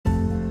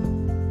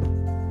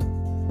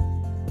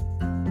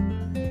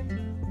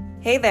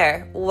Hey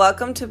there,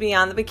 welcome to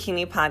Beyond the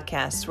Bikini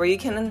podcast, where you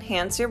can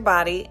enhance your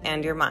body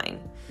and your mind.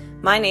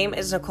 My name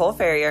is Nicole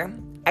Ferrier,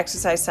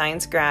 exercise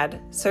science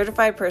grad,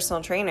 certified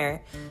personal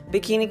trainer,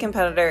 bikini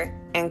competitor,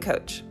 and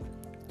coach.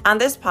 On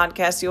this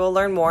podcast, you will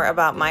learn more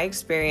about my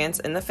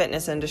experience in the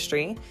fitness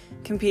industry,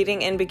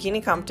 competing in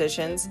bikini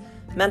competitions,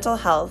 mental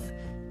health,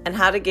 and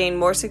how to gain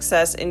more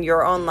success in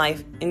your own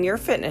life in your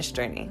fitness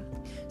journey.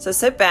 So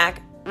sit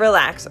back,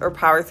 relax, or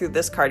power through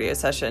this cardio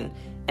session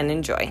and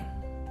enjoy.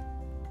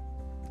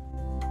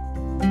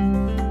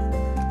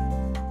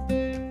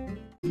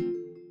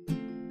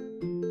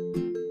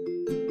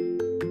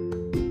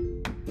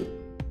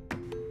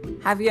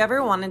 Have you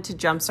ever wanted to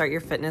jumpstart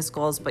your fitness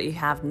goals, but you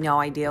have no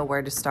idea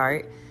where to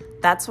start?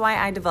 That's why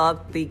I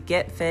developed the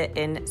Get Fit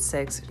in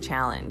 6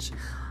 challenge.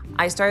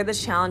 I started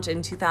this challenge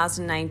in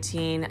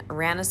 2019,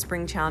 ran a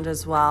spring challenge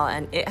as well,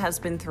 and it has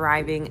been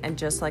thriving, and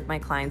just like my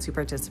clients who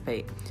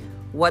participate.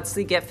 What's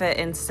the Get Fit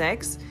in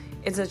 6?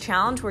 It's a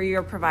challenge where you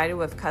are provided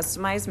with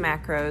customized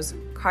macros,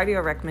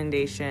 cardio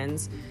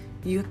recommendations,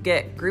 you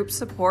get group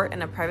support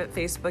in a private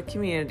Facebook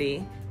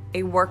community,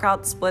 a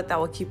workout split that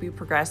will keep you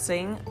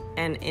progressing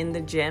and in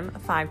the gym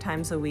 5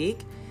 times a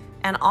week,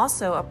 and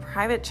also a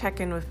private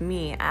check-in with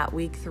me at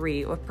week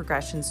 3 with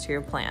progressions to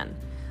your plan.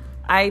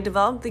 I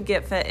developed the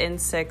Get Fit in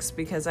 6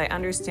 because I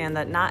understand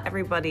that not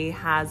everybody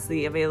has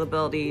the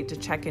availability to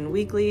check in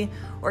weekly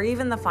or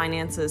even the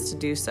finances to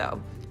do so.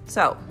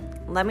 So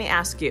let me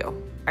ask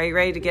you, are you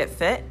ready to get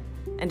fit?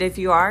 And if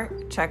you are,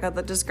 check out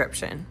the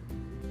description.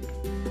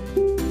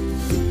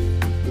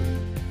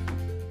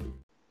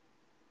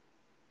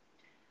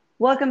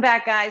 Welcome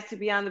back, guys, to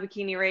Beyond the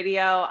Bikini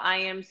Radio. I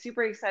am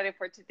super excited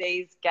for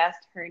today's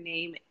guest. Her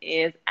name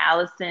is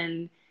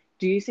Allison.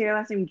 Do you say your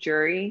last name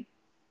Jury?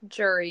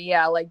 Jury,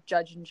 yeah, like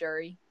judge and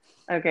jury.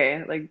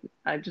 Okay, like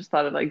I just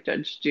thought of like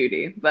Judge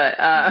Judy, but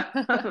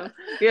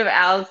we have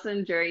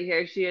Allison Jury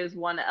here. She is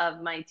one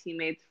of my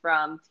teammates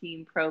from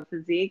Team Pro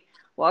Physique.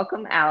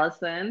 Welcome,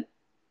 Allison.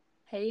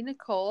 Hey,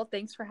 Nicole.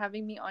 Thanks for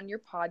having me on your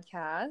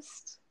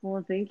podcast.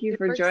 Well, thank you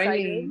Super for joining.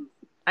 excited.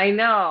 I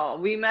know.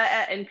 We met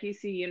at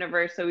NPC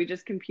Universe, so we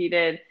just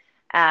competed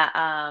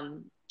at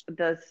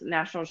this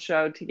national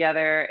show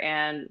together,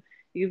 and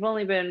you've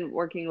only been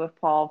working with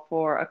Paul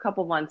for a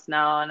couple months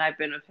now, and I've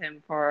been with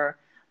him for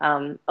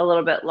a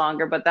little bit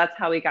longer, but that's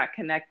how we got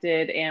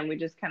connected, and we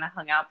just kind of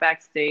hung out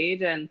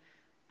backstage, and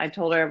I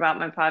told her about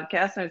my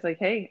podcast, and I was like,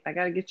 hey, I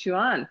got to get you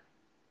on.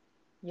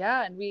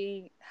 Yeah, and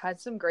we had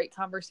some great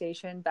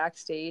conversation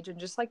backstage and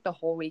just like the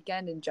whole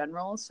weekend in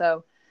general,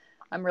 so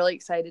I'm really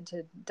excited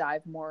to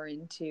dive more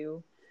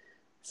into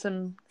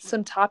some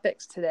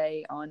topics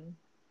today on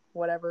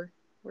whatever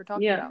we're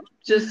talking about.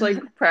 Just like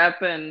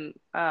prep and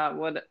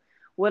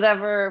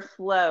whatever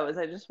flows.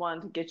 I just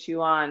wanted to get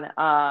you on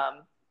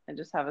and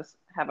just have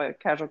a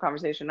casual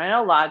conversation. I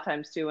know a lot of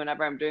times too,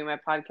 whenever I'm doing my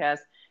podcast,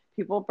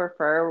 people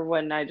prefer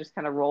when I just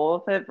kind of roll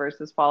with it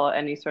versus follow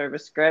any sort of a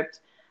script.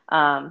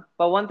 But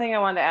one thing I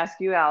wanted to ask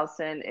you,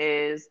 Allison,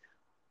 is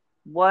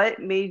what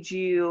made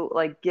you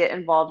like get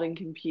involved in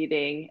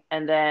competing?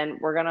 And then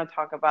we're going to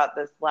talk about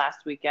this last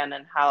weekend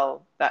and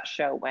how that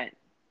show went.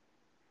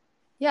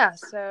 Yeah,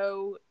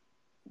 so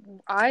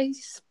I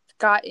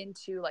got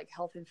into like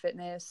health and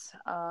fitness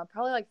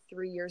probably like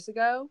 3 years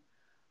ago.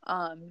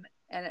 And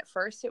at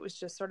first it was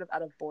just sort of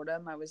out of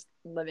boredom. I was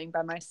living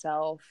by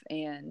myself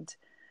and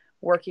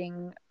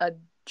working a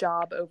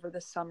job over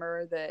the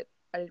summer that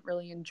I didn't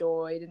really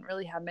enjoy, didn't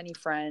really have many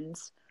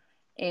friends.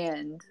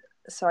 And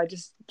so I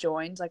just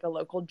joined like a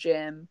local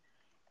gym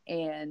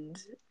and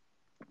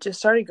just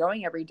started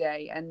going every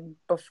day. And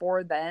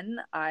before then,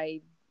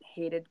 I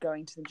hated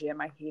going to the gym.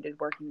 I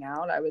hated working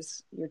out. I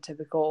was your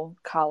typical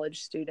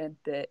college student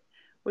that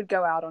would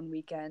go out on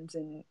weekends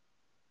and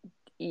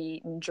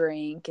eat and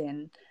drink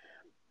and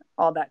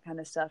all that kind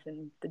of stuff.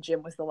 And the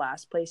gym was the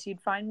last place you'd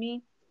find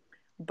me.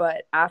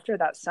 But after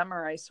that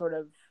summer,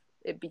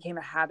 it became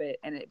a habit,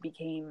 and it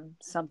became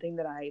something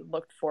that I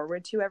looked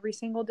forward to every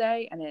single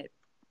day, and it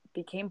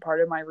became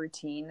part of my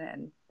routine.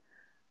 And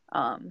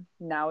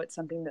now it's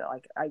something that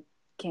like I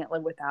can't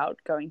live without,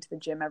 going to the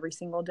gym every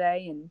single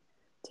day and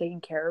taking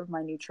care of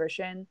my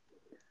nutrition.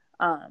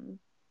 And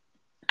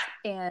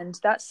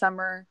that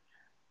summer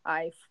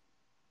I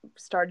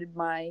started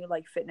my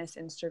like fitness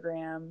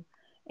Instagram,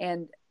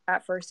 and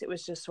at first it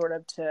was just sort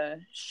of to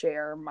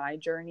share my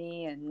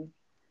journey and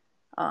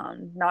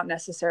not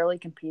necessarily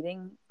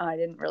competing. I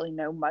didn't really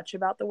know much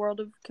about the world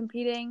of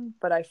competing,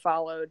 but I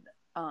followed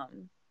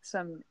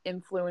some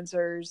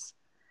influencers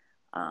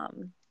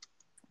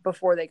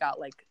before they got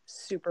like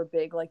super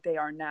big like they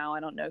are now. I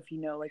don't know if you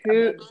know like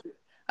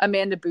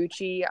Amanda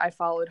Bucci. I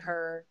followed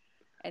her,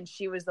 and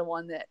she was the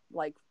one that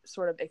like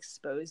sort of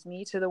exposed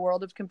me to the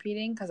world of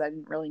competing because I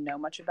didn't really know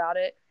much about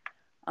it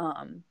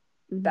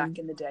back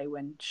in the day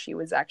when she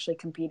was actually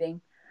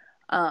competing.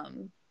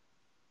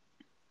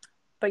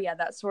 But yeah,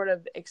 that sort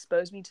of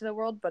exposed me to the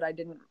world, but I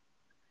didn't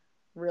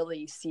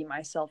really see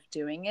myself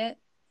doing it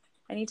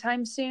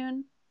anytime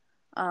soon.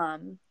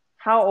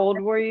 How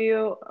old were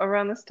you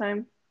around this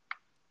time?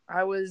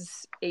 I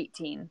was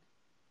 18.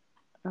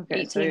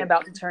 Okay, 18,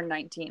 about to turn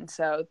 19.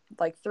 So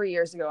like 3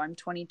 years ago, I'm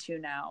 22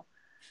 now.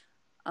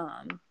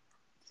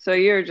 So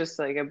you're just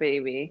like a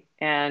baby.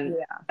 And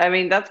Yeah. I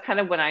mean, that's kind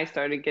of when I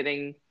started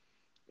getting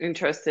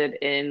interested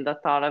in the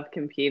thought of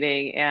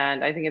competing.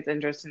 And I think it's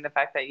interesting the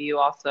fact that you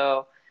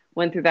also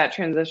went through that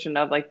transition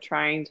of like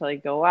trying to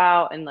like go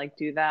out and like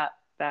do that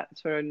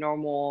sort of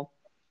normal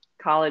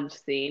college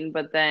scene.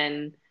 But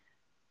then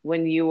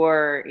when you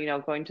were,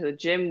 going to the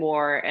gym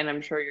more, and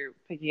I'm sure you're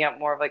picking up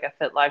more of like a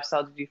fit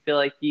lifestyle, did you feel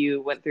like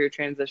you went through a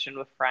transition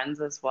with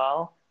friends as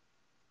well?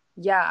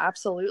 Yeah,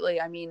 absolutely.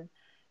 I mean,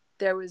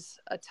 there was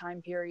a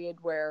time period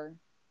where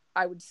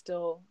I would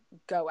still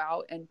go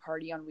out and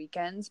party on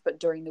weekends, but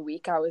during the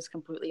week I was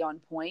completely on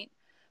point.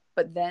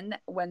 But then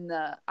when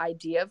the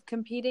idea of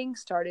competing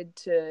started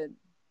to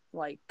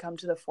like come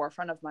to the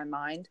forefront of my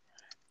mind,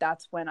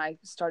 that's when I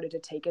started to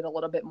take it a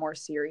little bit more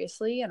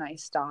seriously, and I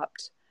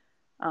stopped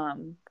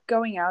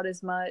going out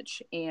as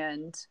much.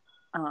 And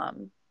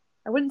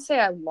I wouldn't say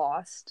I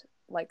lost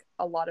like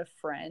a lot of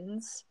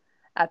friends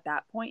at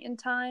that point in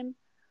time,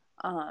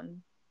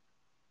 um,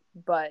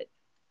 but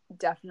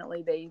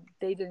definitely they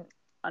didn't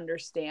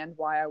understand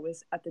why I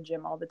was at the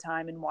gym all the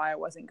time and why I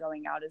wasn't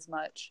going out as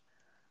much.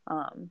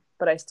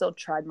 But I still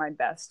tried my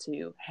best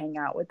to hang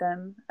out with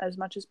them as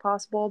much as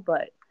possible.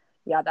 But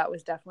yeah, that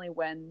was definitely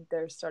when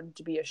there started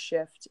to be a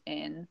shift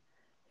in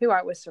who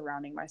I was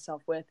surrounding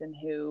myself with and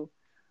who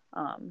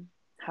um,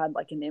 had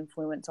like an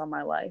influence on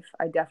my life.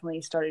 I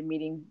definitely started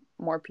meeting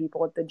more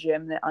people at the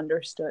gym that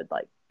understood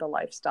like the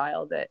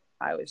lifestyle that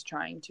I was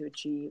trying to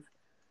achieve.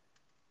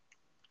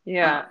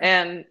 Yeah,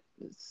 and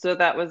so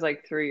that was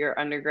like through your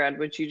undergrad,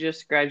 which you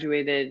just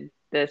graduated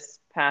this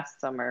past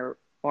summer,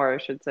 or I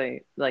should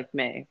say like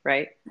May,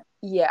 right?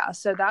 Yeah,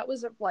 so that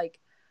was like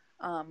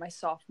my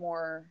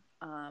sophomore,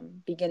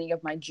 beginning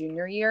of my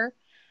junior year.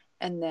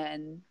 And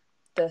then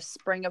the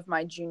spring of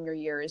my junior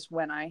year is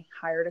when I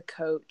hired a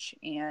coach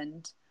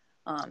and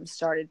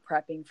started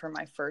prepping for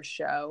my first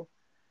show,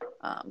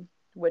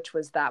 which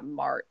was that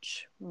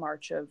March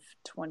of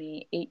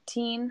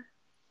 2018,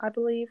 I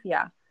believe.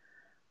 Yeah.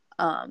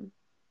 Um,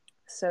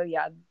 so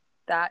yeah,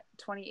 that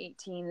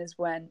 2018 is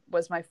when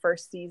was my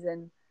first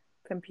season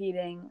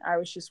competing. I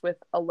was just with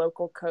a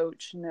local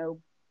coach, no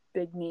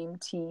big name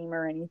team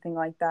or anything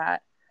like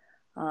that.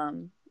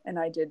 And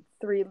I did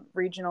 3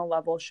 regional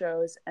level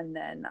shows, and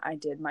then I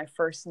did my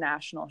first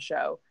national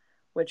show,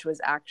 which was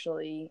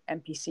actually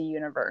NPC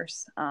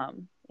Universe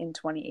in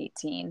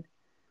 2018.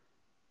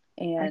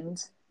 I,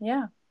 And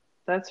yeah.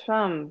 that's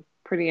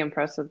pretty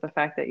impressive, the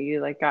fact that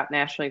you like got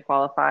nationally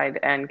qualified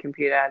and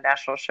competed at a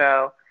national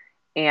show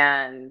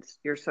and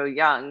you're so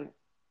young.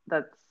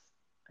 That's,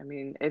 I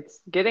mean,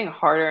 it's getting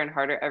harder and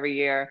harder every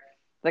year,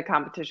 the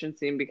competition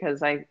scene,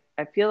 because I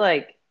feel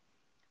like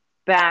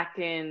back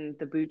in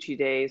the Bucci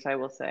days, I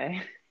will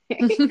say,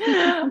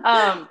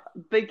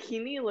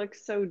 bikini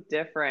looks so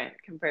different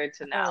compared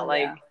to Oh now.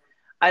 yeah. Like,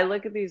 I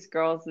look at these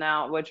girls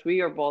now, which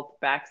we are both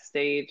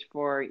backstage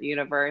for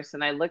Universe,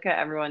 and I look at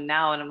everyone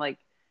now and I'm like,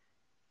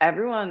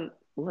 everyone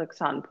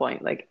looks on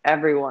point. Like,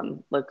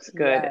 everyone looks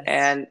good. Yes.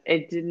 And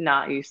it did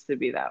not used to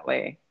be that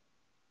way.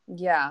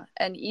 Yeah.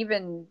 And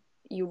even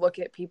you look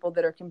at people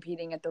that are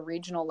competing at the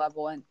regional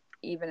level, and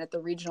even at the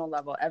regional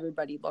level,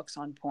 everybody looks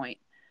on point.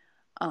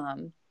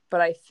 But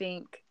I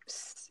think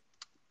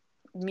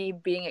me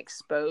being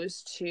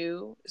exposed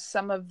to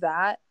some of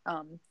that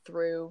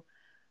through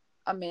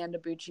Amanda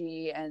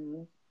Bucci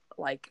and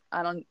like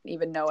I don't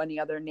even know any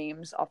other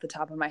names off the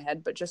top of my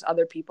head, but just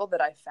other people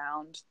that I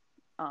found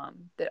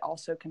that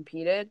also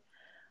competed.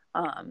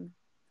 Um,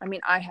 I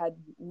mean, I had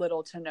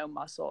little to no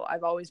muscle.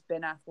 I've always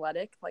been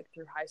athletic. Like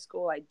through high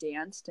school, I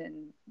danced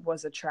and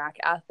was a track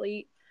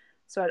athlete,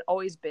 so I'd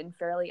always been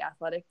fairly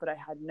athletic, but I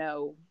had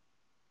no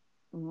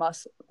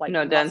muscle, like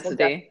No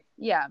density.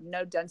 yeah,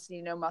 no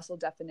density, no muscle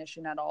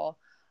definition at all.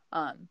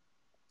 Um,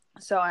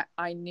 so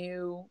I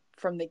knew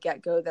from the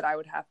get-go that I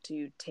would have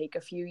to take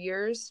a few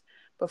years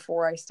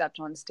before I stepped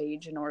on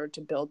stage in order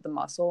to build the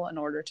muscle in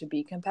order to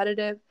be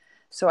competitive.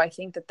 So I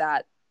think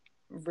that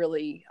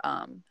really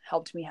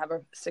helped me have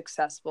a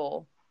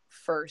successful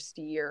first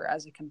year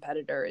as a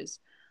competitor, is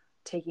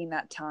taking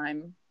that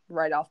time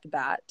right off the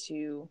bat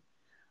to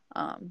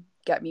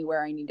get me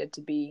where I needed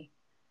to be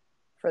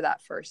for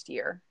that first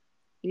year.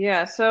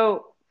 Yeah,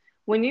 so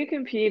when you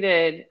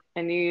competed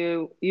and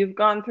you've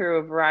gone through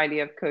a variety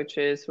of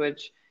coaches,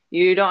 which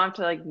you don't have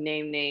to like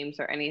name names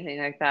or anything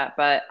like that,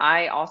 but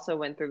I also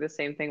went through the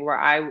same thing where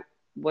I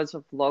was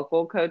with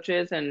local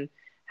coaches and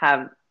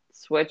have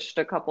switched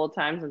a couple of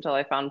times until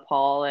I found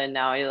Paul, and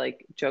now I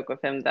like joke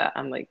with him that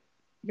I'm like,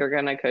 you're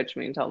gonna coach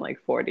me until I'm like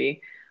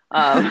 40.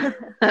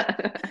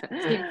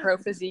 Team Pro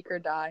Physique or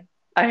die.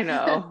 I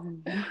know.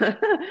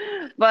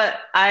 But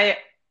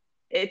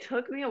it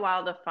took me a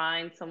while to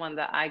find someone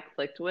that I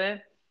clicked with,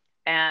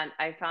 and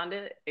I found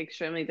it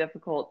extremely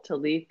difficult to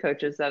leave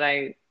coaches that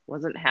I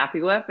wasn't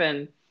happy with.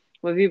 And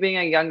with you being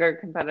a younger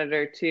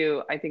competitor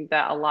too, I think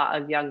that a lot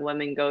of young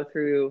women go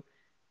through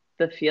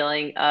the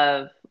feeling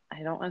of,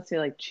 I don't want to say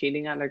like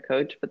cheating on their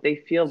coach, but they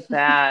feel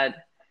bad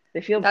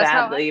They feel That's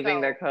how bad I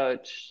leaving their felt.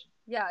 coach.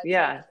 Yeah,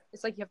 Yeah.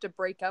 it's like you have to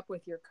break up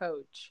with your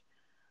coach.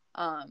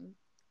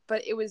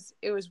 But it was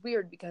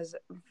weird because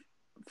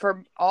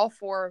for all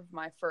four of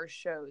my first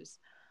shows,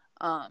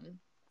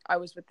 I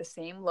was with the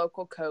same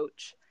local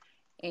coach,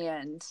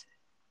 and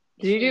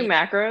Do you do he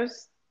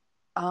macros?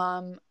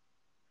 um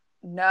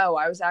no,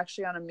 I was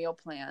actually on a meal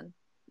plan.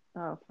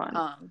 Oh,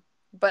 fun.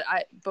 But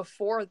I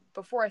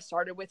before I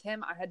started with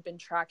him, I had been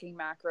tracking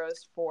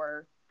macros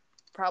for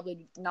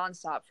probably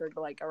nonstop for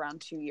like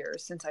around 2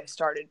 years since I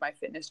started my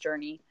fitness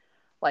journey.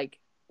 Like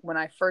when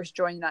I first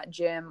joined that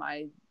gym,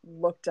 I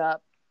looked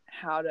up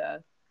how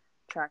to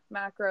track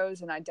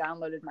macros and I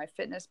downloaded my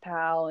Fitness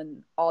Pal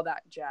and all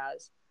that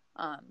jazz.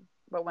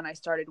 But when I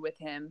started with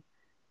him,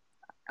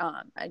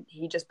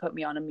 he just put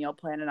me on a meal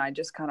plan and I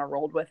just kind of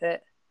rolled with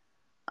it.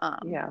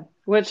 Yeah.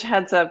 Which,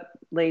 heads up,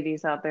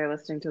 ladies out there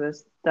listening to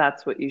this,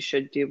 that's what you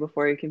should do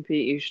before you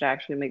compete. You should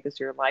actually make this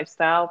your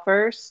lifestyle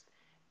first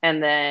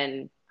and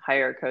then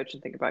hire a coach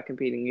and think about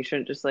competing. You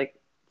shouldn't just like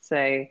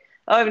say,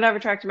 oh, I've never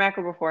tracked a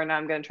macro before. Now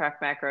I'm going to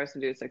track macros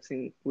and do a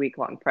 16-week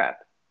long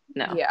prep.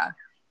 No. Yeah.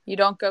 You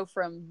don't go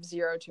from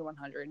 0 to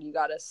 100. You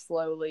got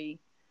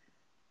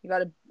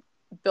to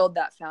build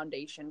that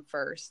foundation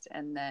first.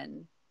 And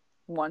then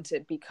once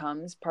it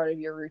becomes part of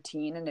your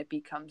routine and it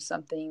becomes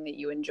something that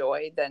you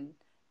enjoy,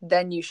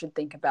 then you should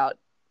think about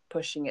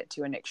pushing it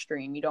to an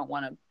extreme. You don't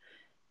want to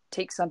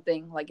take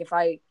something like if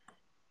I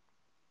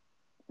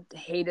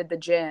hated the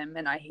gym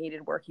and I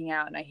hated working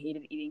out and I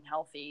hated eating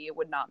healthy, it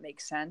would not make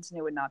sense and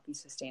it would not be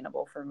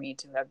sustainable for me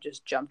to have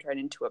just jumped right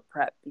into a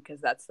prep because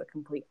that's the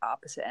complete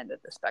opposite end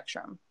of the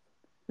spectrum.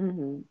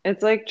 Mm-hmm.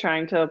 It's like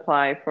trying to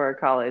apply for a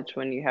college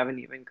when you haven't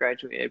even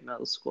graduated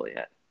middle school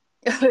yet.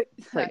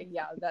 Like,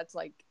 Yeah, that's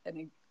like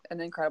an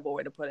incredible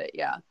way to put it.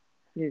 Yeah.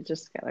 you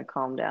just gotta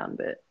calm down a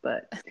bit.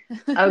 But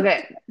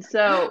okay,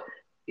 so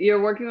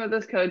you're working with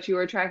this coach, you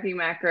were tracking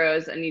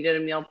macros, and you did a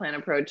meal plan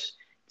approach.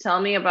 Tell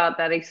me about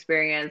that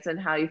experience and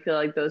how you feel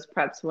like those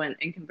preps went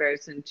in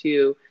comparison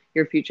to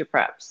your future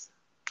preps.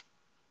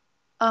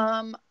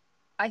 Um,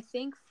 I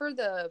think for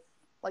the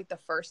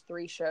first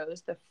three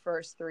shows, the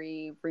first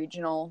three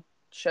regional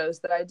shows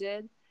that I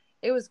did,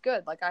 it was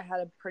good. Like I had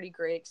a pretty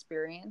great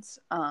experience.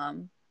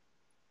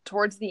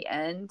 Towards the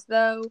end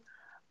though,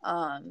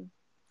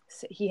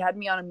 so he had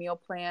me on a meal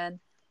plan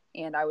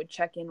and I would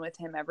check in with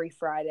him every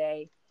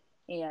Friday.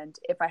 And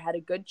if I had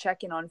a good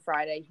check in on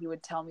Friday, he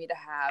would tell me to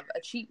have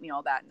a cheat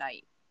meal that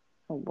night.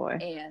 Oh boy.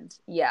 And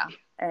yeah,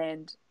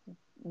 and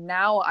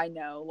now I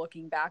know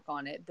looking back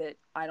on it that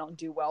I don't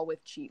do well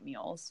with cheat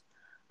meals.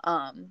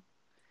 Um,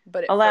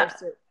 but at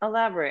first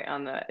Elaborate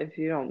on that if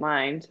you don't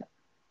mind.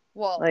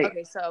 well, Like,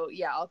 okay, so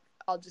yeah,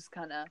 I'll just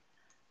kind of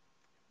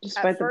just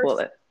at bite the first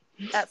bullet.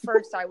 at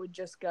first I would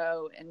just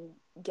go and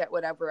get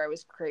whatever I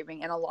was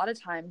craving. And a lot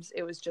of times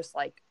it was just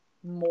like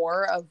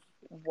more of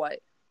what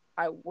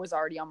I was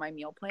already on my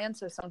meal plan.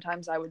 So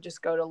sometimes I would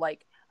just go to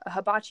like a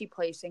hibachi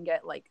place and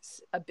get like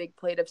a big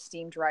plate of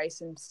steamed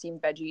rice and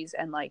steamed veggies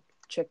and like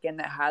chicken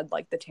that had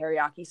like the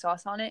teriyaki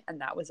sauce on it.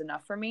 And that was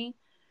enough for me.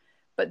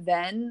 But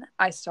then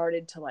I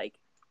started to like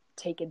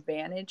take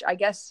advantage, I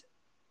guess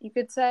you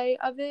could say,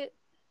 of it.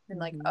 And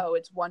like, Mm-hmm. oh,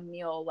 it's one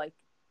meal, like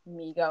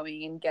me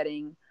going and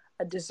getting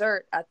a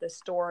dessert at the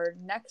store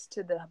next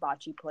to the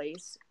hibachi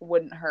place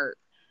wouldn't hurt.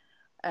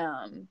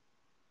 Um,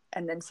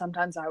 and then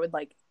sometimes I would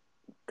like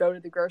go to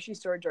the grocery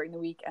store during the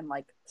week and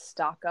like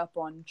stock up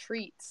on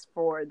treats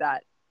for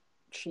that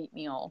cheat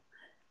meal.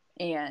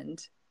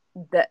 And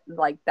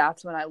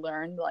that's when I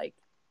learned like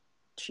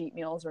cheat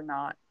meals are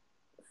not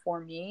for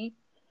me.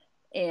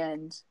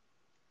 And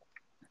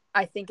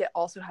I think it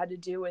also had to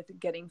do with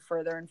getting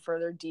further and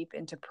further deep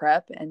into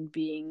prep and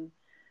being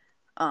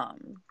um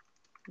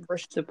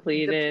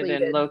Depleted and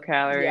depleted. low Yeah,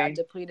 calorie.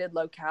 depleted,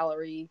 low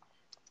calorie,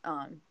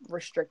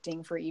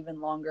 restricting for even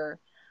longer.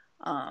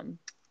 Um,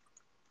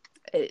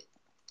 it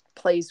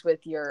plays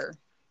with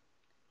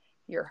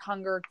your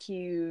hunger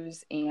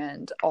cues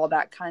and all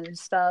that kind of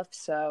stuff.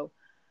 So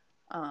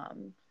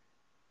um,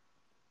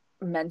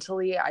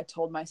 mentally, I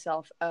told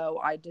myself, "Oh,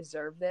 I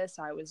deserve this.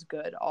 I was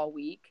good all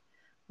week."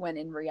 When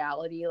in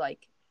reality,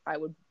 like I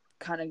would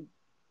kind of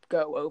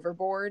go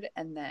overboard,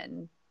 and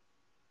then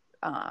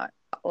uh,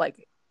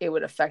 like it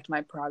would affect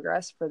my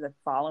progress for the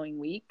following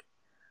week.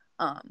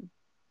 Um,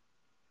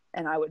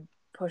 and I would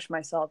push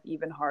myself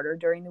even harder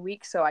during the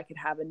week so I could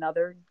have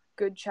another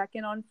good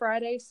check-in on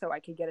Friday so I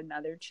could get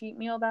another cheat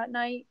meal that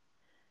night.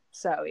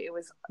 So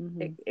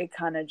Mm-hmm. it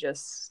kind of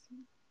just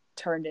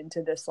turned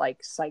into this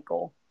like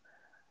cycle.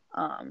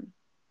 Um,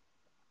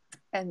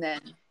 and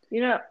then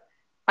You know,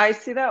 I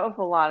see that with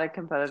a lot of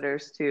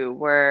competitors too,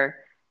 where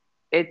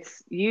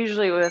it's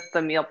usually with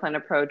the meal plan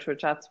approach,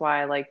 which that's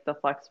why I like the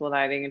flexible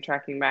dieting and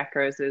tracking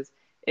macros is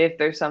if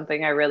there's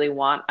something I really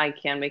want, I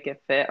can make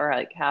it fit or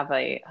like have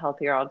a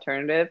healthier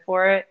alternative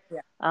for it.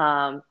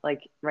 yeah,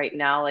 Like right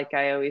now, like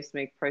I always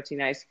make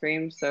protein ice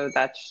cream, so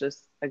that's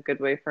just a good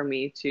way for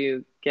me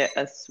to get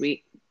a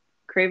sweet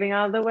craving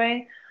out of the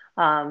way.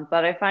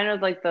 But I find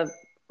with like the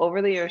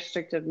overly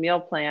restrictive meal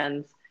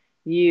plans,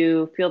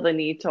 you feel the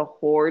need to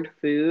hoard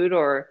food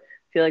or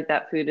feel like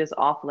that food is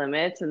off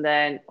limits. And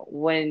then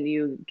when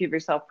you give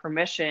yourself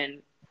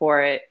permission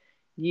for it,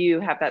 you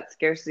have that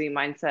scarcity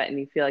mindset and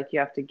you feel like you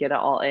have to get it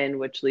all in,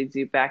 which leads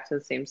you back to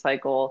the same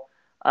cycle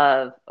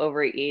of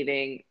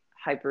overeating,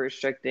 hyper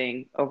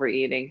restricting,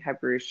 overeating,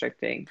 hyper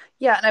restricting.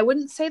 Yeah, and I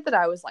wouldn't say that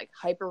I was like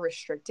hyper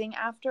restricting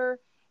after.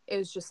 It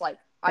was just like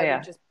I would Yeah.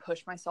 just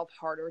push myself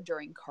harder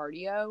during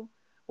cardio,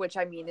 which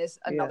I mean is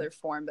Yeah. another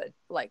form, but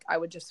like I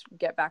would just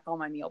get back on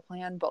my meal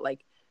plan, but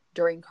like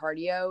during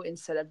cardio,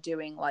 instead of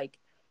doing like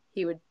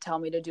he would tell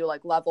me to do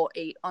like level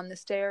 8 on the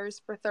stairs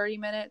for 30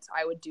 minutes,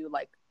 I would do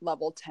like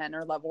level 10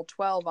 or level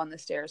 12 on the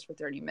stairs for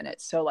 30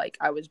 minutes. So like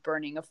I was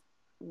burning a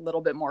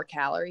little bit more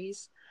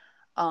calories.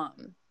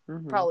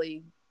 Hmm.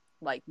 Probably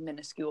like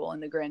minuscule in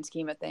the grand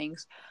scheme of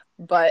things,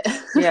 but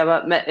Yeah,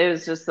 but it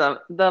was just the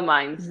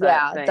mindset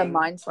yeah, the thing.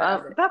 mindset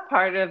of it. That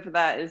part of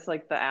that is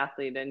like the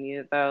athlete in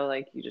you, though.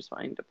 Like you just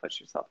wanting to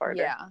push yourself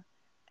harder. Yeah.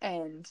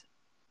 And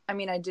I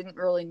mean, I didn't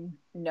really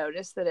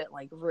notice that it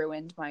like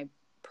ruined my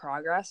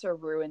progress or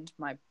ruined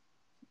my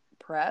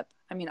prep.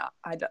 I mean,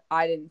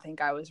 I didn't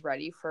think I was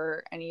ready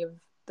for any of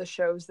the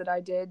shows that I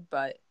did,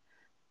 but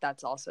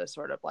that's also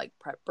sort of like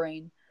prep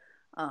brain.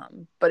 But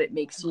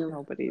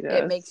Nobody it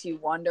does. makes you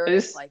wonder I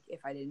if just, like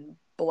if I didn't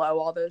blow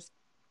all those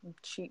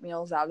cheat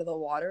meals out of the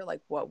water, like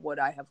what would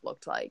I have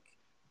looked like?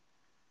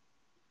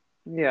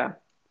 yeah.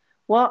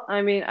 Well,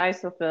 I mean, I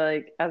still feel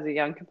like as a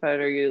young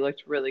competitor, you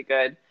looked really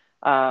good.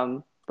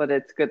 But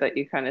it's good that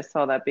you kind of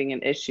saw that being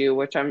an issue,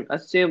 which I'm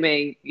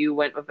assuming you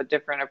went with a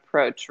different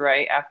approach,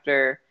 right?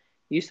 After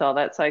you saw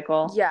that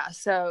cycle. Yeah,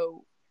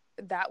 so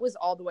that was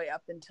all the way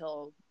up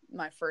until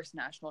my first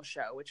national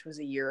show, which was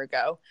a year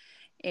ago.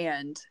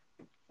 And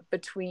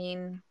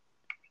between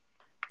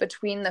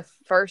the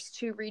first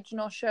two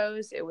regional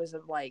shows, it was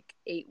of like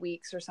 8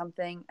 weeks or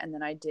something, and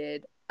then I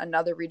did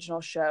another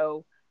regional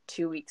show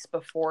 2 weeks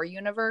before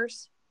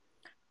Universe.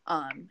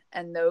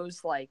 And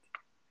those like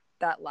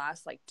that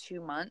last like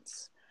 2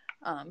 months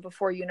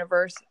before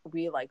Universe,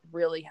 we like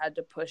really had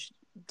to push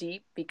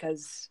deep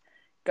because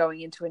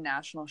going into a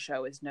national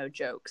show is no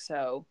joke.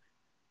 So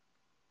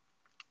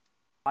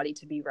body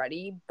to be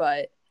ready,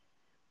 but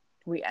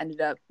we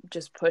ended up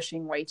just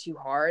pushing way too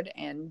hard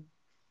and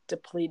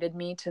depleted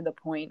me to the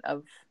point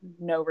of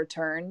no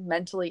return,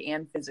 mentally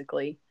and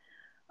physically.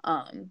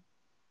 Um,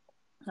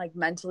 like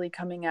mentally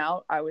coming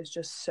out, I was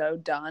just so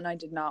done. I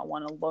did not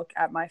want to look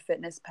at my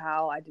fitness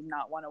pal. I did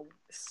not want to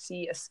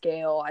see a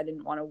scale. I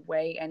didn't want to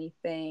weigh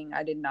anything.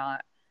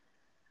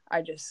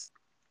 I just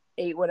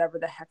ate whatever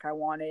the heck I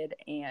wanted.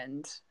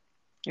 And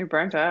You're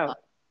burnt out.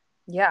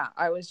 yeah,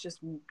 I was just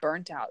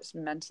burnt out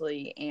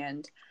mentally.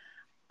 And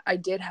I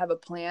did have a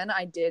plan.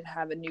 I did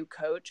have a new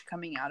coach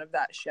coming out of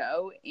that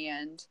show,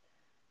 and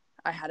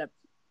I had a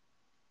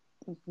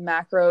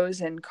macros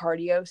and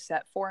cardio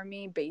set for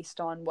me based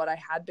on what I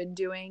had been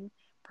doing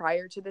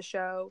prior to the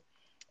show,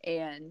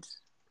 and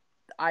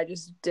I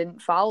just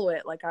didn't follow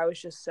it. Like I was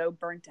just so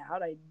burnt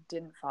out, I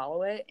didn't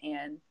follow it,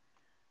 and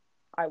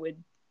I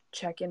would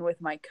check in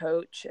with my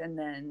coach, and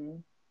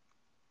then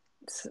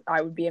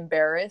I would be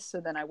embarrassed,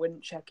 so then I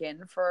wouldn't check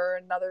in for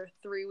another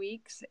 3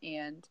 weeks,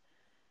 and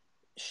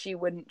she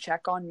wouldn't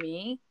check on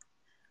me.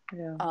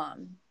 Yeah.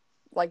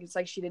 Like it's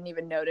like she didn't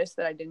even notice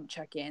that I didn't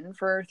check in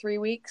for 3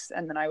 weeks,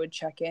 and then I would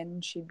check in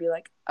and she'd be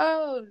like,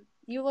 "Oh,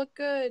 you look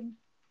good.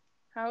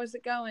 How is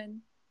it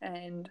going?"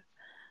 And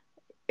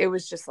it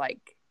was just like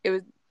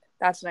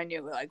that's when I knew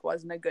it like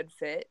wasn't a good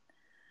fit.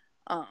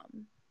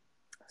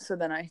 So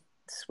then I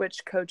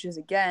switched coaches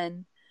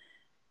again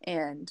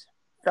and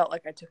felt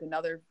like I took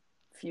another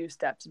few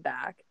steps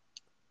back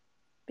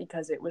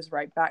because it was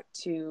right back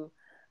to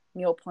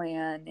meal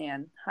plan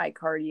and high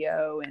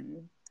cardio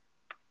and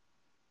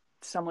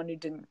someone who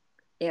didn't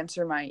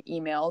answer my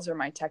emails or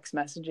my text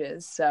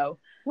messages. So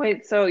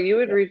Wait, so you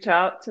would reach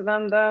out to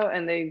them though,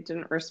 and they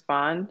didn't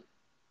respond?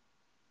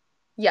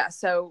 yeah,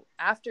 so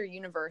after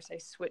Universe, I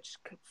switched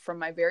from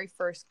my very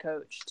first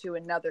coach to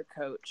another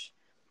coach,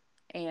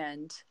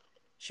 and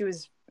she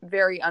was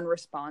very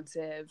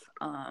unresponsive,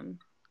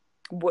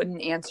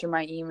 wouldn't answer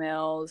my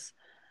emails,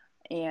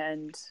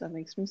 and That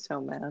makes me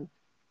so mad.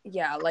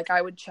 yeah, like I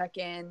would check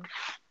in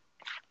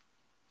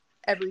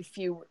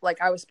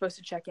like I was supposed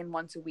to check in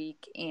once a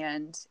week,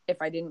 and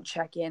if I didn't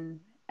check in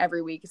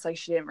every week, it's like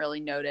she didn't really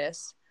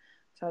notice.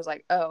 So I was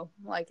like, oh,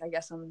 like I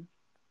guess I'm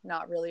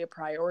not really a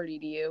priority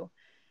to you.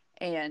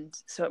 And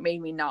so it made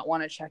me not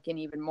want to check in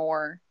even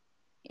more.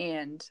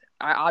 And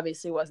I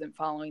obviously wasn't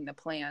following the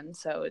plan,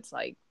 so it's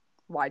like,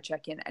 why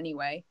check in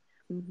anyway?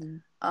 Mm-hmm.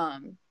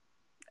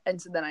 And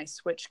so then I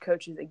switched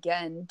coaches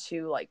again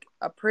to like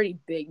a pretty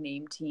big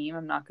name team.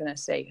 I'm not going to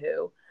say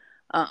who,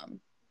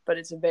 but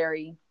it's a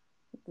very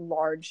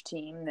large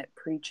team that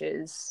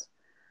preaches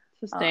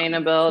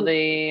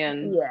Sustainability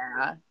and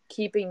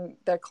keeping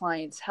their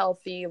clients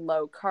healthy,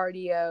 low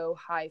cardio,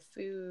 high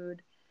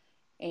food.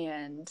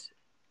 And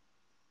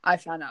I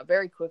found out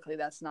very quickly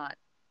that's not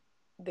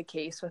the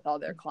case with all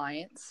their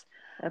clients.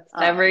 that's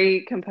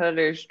every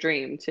competitor's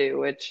dream too,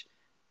 which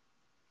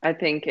I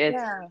think it's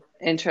Yeah.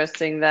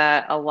 interesting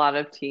that a lot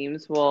of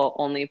teams will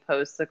only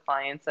post the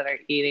clients that are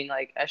eating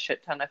like a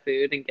shit ton of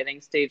food and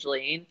getting stage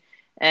lean.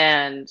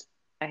 And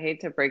I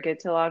hate to break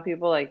it to a lot of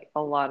people, like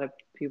a lot of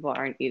people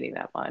aren't eating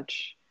that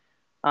much.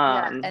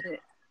 Yeah, Um, and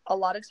a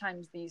lot of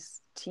times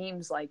these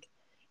teams, like,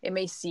 it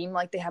may seem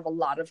like they have a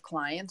lot of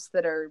clients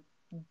that are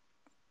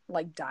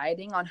like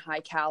dieting on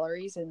high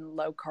calories and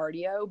low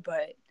cardio,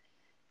 but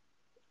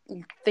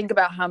think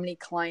about how many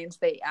clients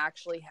they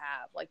actually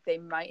have. Like, they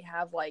might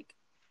have like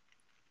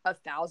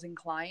 1,000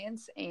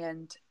 clients,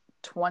 and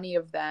 20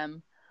 of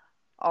them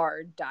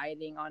are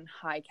dieting on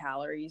high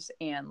calories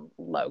and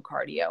low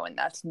cardio, and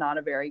that's not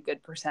a very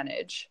good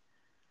percentage.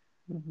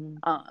 mhm.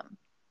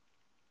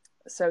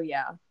 So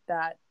yeah,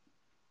 that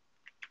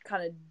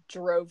kind of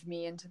drove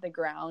me into the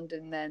ground,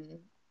 and then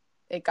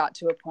it got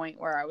to a point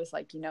where I was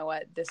like, you know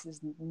what, this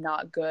is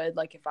not good.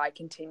 Like, if I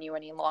continue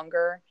any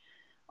longer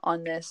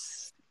on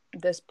this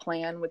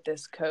plan with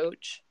this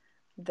coach,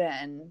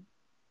 then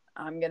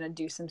I'm going to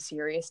do some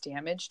serious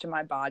damage to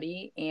my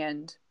body.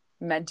 And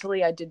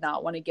mentally, I did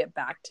not want to get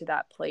back to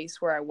that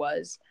place where I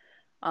was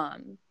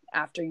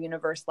after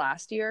Universe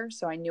last year.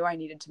 So I knew I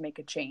needed to make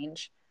a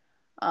change.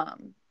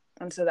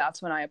 And so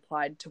that's when I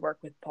applied to work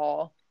with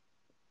Paul.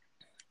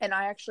 And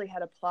I actually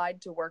had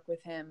applied to work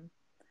with him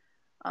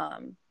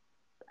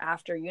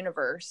after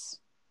Universe.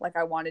 Like,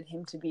 I wanted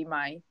him to be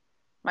my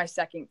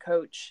second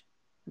coach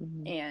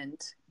and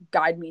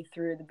guide me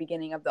through the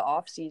beginning of the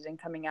off season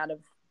coming out of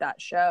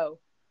that show.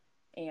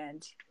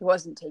 And he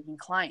wasn't taking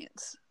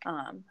clients,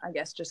 I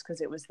guess just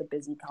because it was the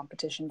busy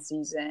competition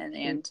season.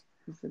 And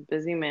He's a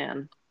busy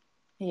man.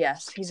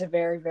 yes, he's a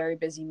very, very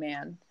busy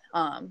man.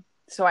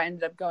 So I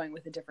ended up going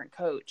with a different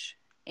coach.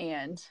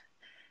 And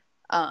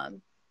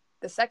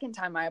the second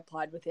time I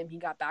applied with him, he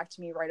got back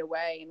to me right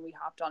away, and we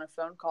hopped on a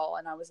phone call,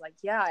 and I was like,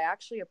 yeah, I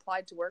actually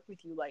applied to work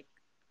with you like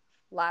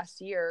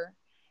last year,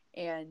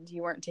 and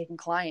you weren't taking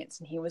clients.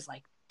 And he was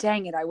like,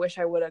 dang it, I wish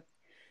I would have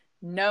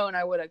known.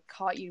 I would have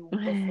caught you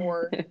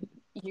before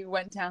you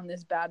went down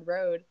this bad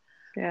road.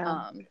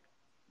 Yeah.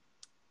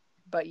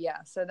 But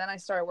yeah, so then I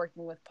started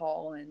working with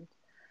Paul, and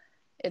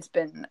it's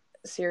been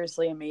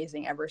seriously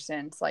amazing ever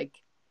since. Like,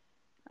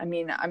 I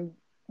mean,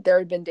 there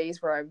have been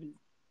days where I've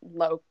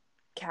low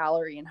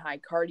calorie and high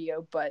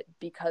cardio, but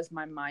because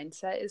my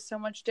mindset is so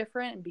much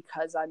different and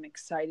because I'm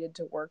excited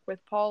to work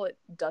with Paul, it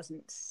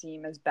doesn't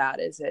seem as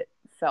bad as it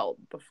felt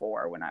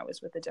before when I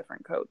was with a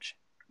different coach.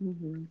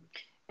 Mm-hmm.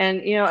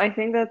 And I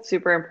think that's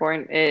super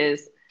important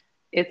is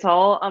it's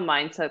all a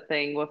mindset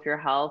thing with your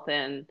health.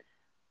 And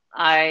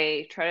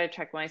I try to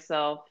check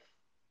myself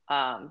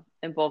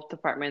in both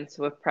departments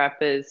with prep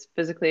is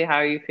physically, how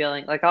are you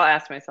feeling? Like, I'll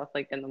ask myself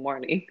like in the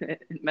morning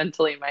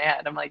mentally in my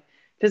head, I'm like,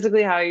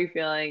 physically, how are you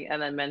feeling?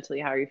 And then mentally,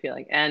 how are you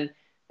feeling? And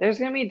there's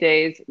going to be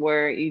days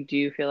where you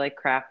do feel like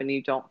crap and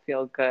you don't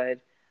feel good.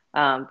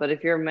 But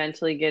if you're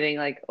mentally getting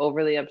like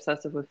overly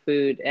obsessive with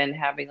food and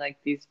having like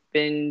these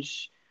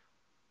binge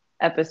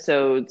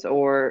episodes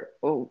or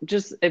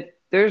just if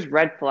there's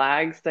red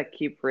flags that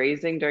keep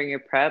raising during your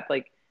prep,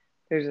 like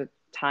there's a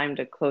time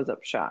to close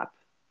up shop.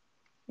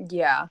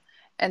 Yeah.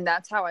 And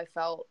that's how I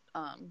felt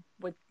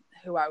with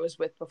who I was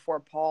with before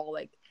Paul.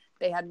 Like,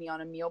 they had me on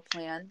a meal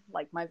plan,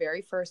 like my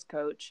very first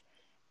coach.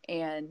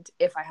 And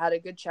if I had a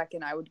good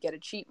check-in, I would get a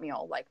cheat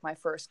meal, like my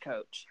first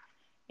coach.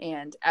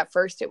 And at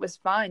first it was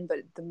fine, but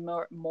the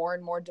more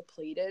and more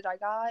depleted I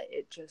got,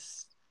 it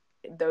just,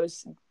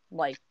 those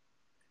like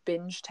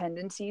binge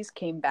tendencies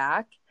came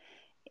back,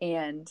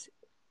 and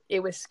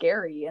it was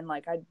scary. And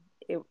like,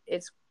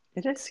 it's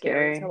It is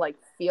scary to scary. like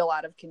feel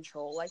out of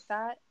control like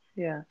that,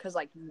 Yeah. because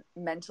like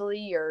mentally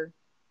you're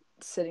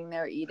sitting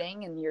there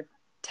eating and you're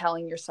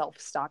telling yourself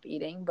stop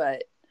eating,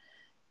 but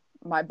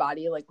my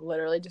body like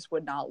literally just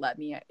would not let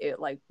me. It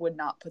like would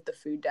not put the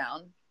food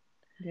down.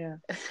 Yeah.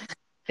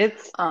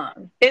 It's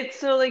um it's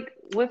so like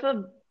with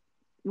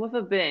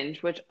a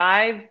binge, which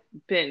I've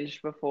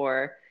binged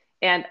before,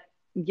 and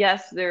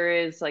yes, there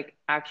is like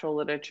actual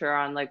literature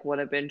on like what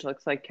a binge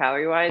looks like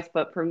calorie wise,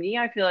 but for me,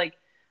 I feel like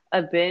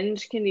a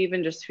binge can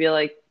even just feel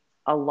like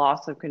a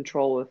loss of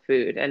control with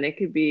food, and it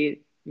could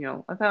be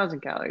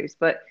 1,000 calories,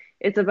 but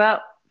it's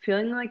about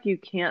feeling like you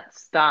can't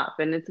stop,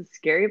 and it's a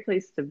scary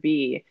place to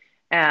be,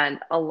 and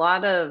a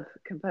lot of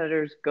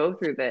competitors go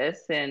through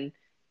this, and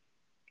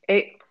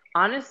it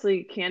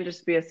honestly can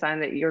just be a sign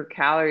that your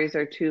calories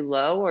are too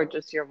low or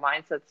just your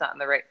mindset's not in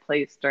the right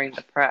place during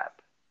the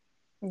prep.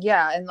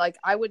 yeah, and like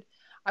I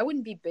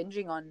wouldn't be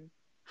binging on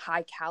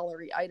high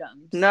calorie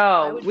items.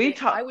 No,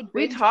 I would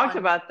we binge talked on,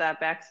 about that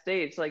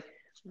backstage, like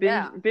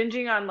yeah,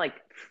 binging on like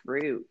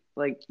fruit,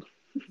 like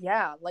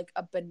yeah, like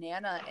a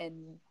banana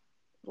and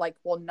like,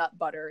 well, nut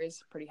butter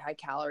is pretty high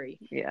calorie,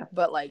 yeah,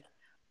 but like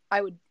I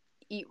would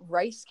eat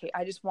rice cake.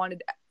 I just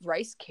wanted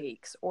rice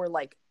cakes, or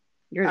like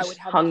you're I just would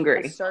have a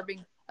hungry.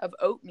 serving of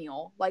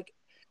oatmeal, like,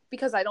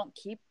 because I don't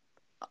keep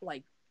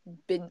like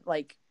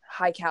like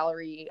high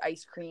calorie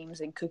ice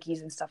creams and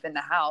cookies and stuff in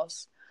the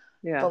house,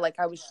 Yeah. but like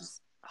I was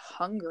just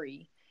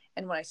hungry.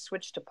 And when I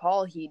switched to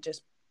Paul, he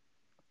just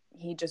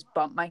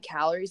bumped my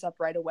calories up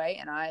right away,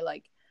 and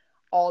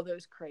all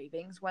those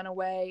cravings went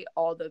away,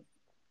 all the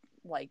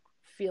like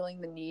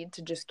feeling the need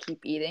to just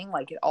keep eating,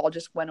 like it all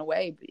just went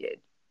away.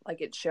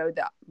 It showed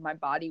that my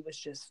body was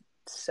just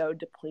so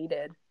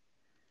depleted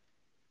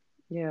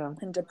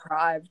and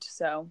deprived.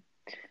 So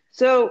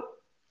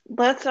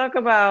let's talk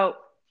about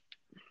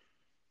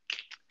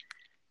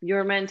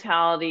your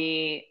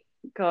mentality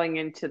going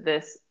into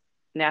this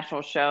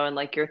national show and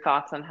like your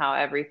thoughts on how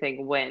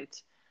everything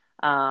went.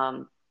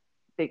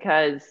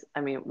 Because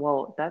I mean,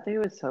 well, that day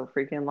was so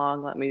freaking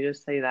long. Let me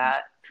just say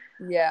that.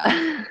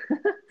 Yeah.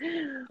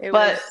 It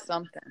But was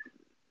something.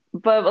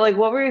 But like,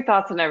 what were your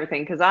thoughts on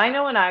everything? Because I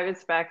know when I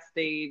was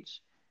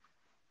backstage,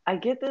 I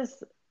get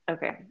this.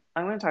 Okay,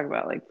 I'm going to talk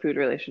about like food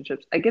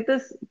relationships. I get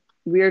this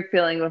weird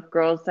feeling with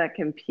girls that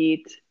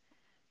compete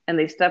and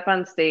they step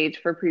on stage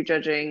for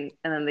prejudging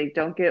and then they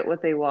don't get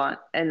what they want.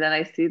 And then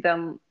I see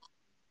them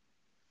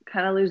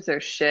kind of lose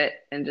their shit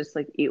and just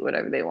like eat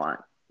whatever they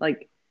want.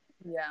 Like,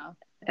 Yeah.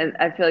 and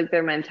I feel like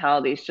their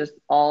mentality is just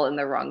all in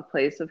the wrong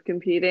place of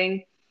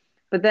competing.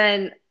 But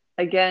then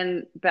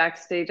again,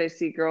 backstage, I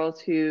see girls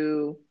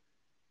who,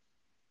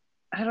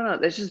 I don't know,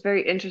 it's just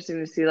very interesting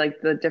to see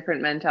like the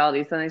different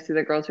mentalities. Then I see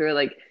the girls who are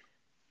like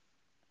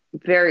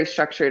very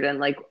structured and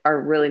like are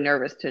really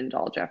nervous to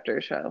indulge after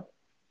a show.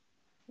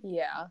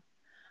 Yeah.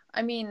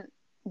 I mean,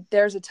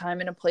 there's a time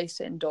and a place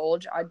to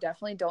indulge. I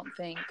definitely don't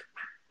think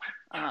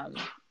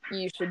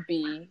you should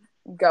be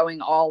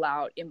going all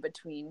out in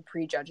between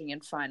prejudging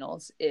and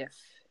finals if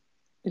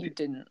you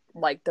didn't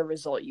like the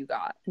result you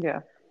got.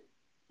 Yeah.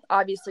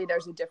 Obviously,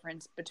 there's a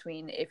difference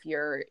between if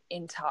you're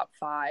in top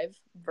 5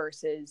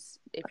 versus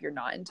if you're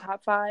not in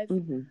top 5.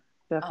 Mm-hmm.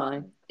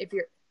 Definitely. If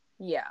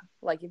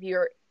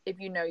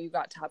you know you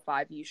got top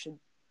 5, you should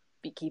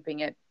be keeping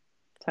it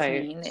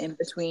tight, clean in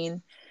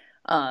between.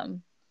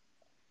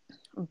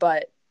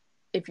 But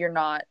if you're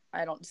not,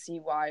 I don't see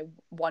why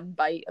one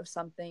bite of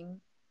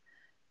something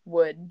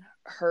would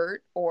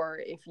hurt, or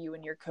if you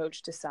and your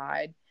coach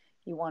decide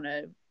you want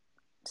to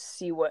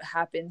see what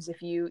happens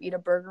if you eat a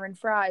burger and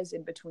fries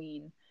in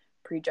between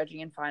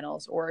prejudging and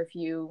finals, or if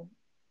you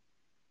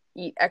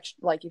eat extra,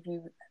 like if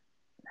you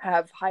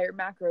have higher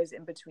macros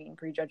in between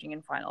prejudging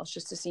and finals,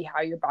 just to see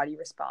how your body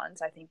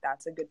responds. I think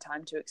that's a good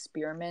time to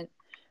experiment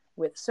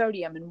with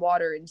sodium and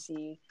water and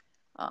see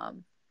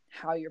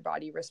how your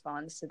body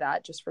responds to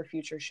that, just for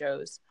future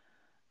shows.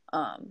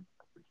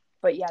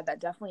 But yeah, that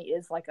definitely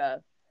is like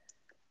a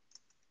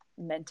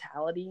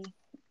mentality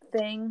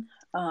thing.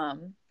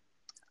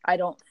 I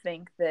don't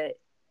think that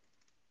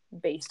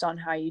based on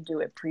how you do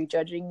it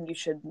prejudging, you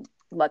should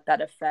let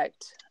that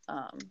affect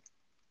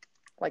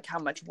like how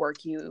much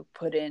work you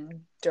put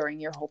in during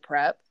your whole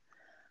prep.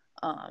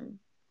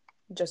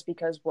 Just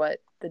because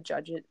what the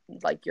judges,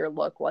 like your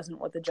look wasn't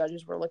what the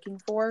judges were looking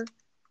for,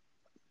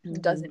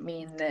 doesn't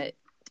mean that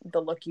the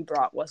look you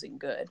brought wasn't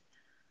good.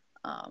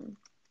 And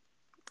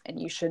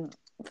you shouldn't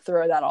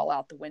throw that all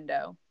out the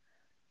window.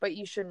 But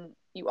you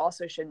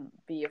also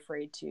shouldn't be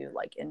afraid to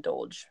like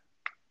indulge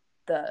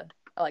the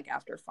like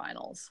after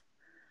finals.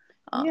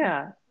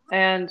 Yeah.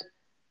 And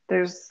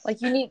there's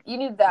like you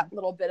need that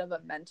little bit of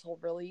a mental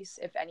release,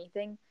 if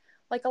anything.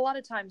 Like a lot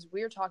of times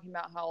we're talking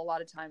about how a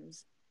lot of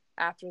times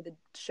after the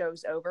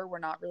show's over, we're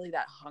not really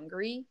that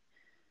hungry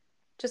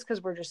just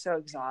because we're just so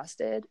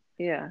exhausted.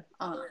 Yeah.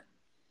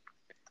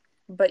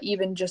 But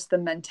even just the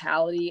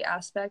mentality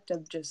aspect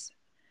of just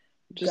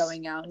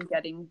going out and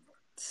getting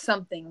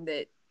something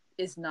that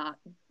is not,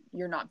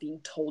 you're not being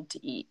told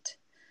to eat,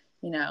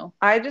 you know?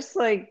 I just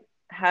like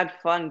had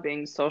fun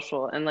being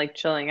social and like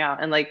chilling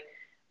out, and like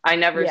I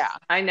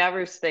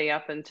never stay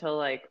up until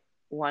like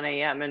 1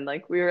 a.m. and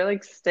like we were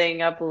like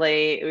staying up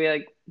late. We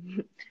like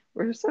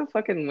we're so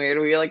fucking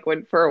weird. We like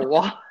went for a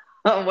walk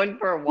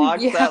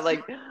at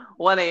like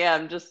 1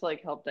 a.m. just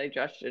like help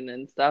digestion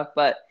and stuff.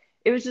 But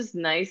it was just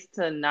nice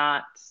to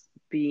not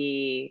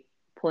be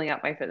pulling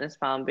out my fitness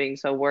pal and being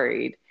so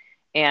worried.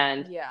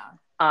 And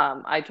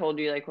I told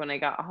you like when I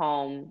got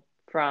home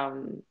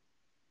from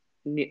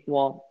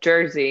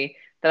Jersey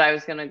that I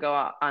was going to go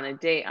out on a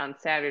date on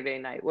Saturday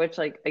night, which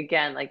like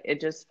again, like it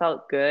just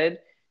felt good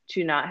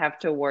to not have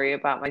to worry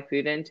about my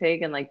food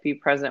intake and like be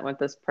present with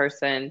this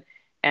person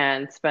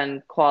and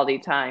spend quality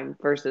time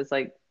versus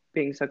like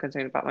being so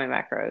concerned about my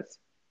macros.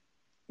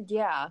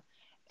 Yeah.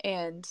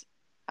 And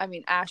I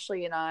mean,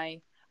 Ashley and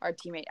I, our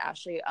teammate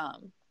Ashley,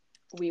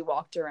 we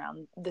walked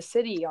around the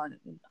city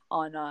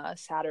on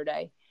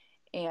Saturday,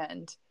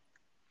 and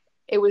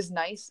it was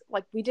nice.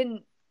 Like we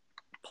didn't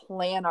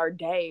plan our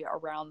day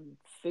around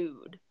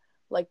food.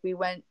 Like we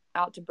went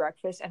out to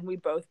breakfast and we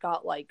both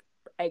got like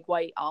egg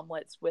white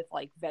omelets with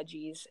like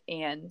veggies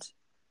and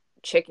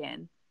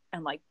chicken,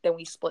 and like then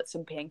we split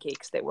some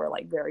pancakes that were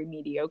like very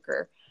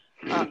mediocre.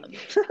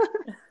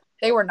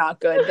 They were not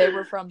good. They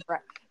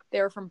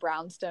were from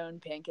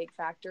Brownstone Pancake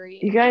Factory.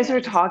 You guys were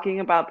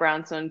talking about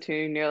Brownstone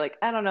too, and you're like,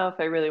 I don't know if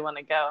I really want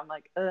to go. I'm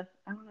like, I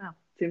don't know.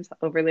 Seems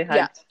overly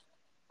hyped.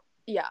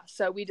 Yeah.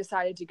 So we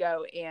decided to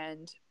go,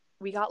 and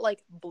we got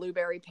like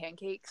blueberry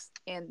pancakes,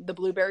 and the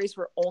blueberries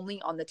were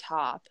only on the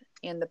top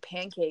and the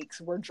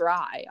pancakes were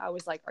dry. I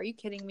was like, are you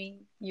kidding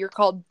me? You're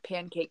called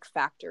Pancake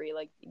Factory.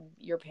 Like,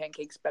 your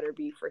pancakes better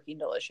be freaking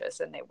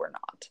delicious. And they were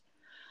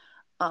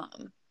not.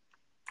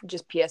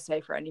 Just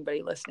PSA for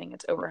anybody listening.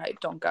 It's overhyped.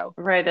 Don't go.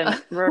 Write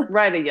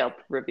a Yelp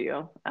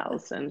review,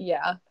 Allison.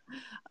 Yeah.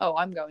 Oh,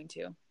 I'm going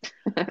to.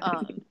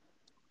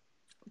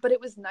 But it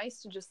was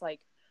nice to just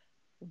like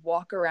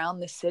walk around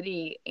the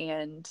city,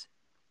 and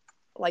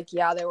like,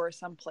 yeah, there were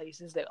some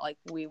places that like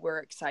we were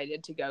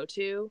excited to go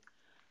to.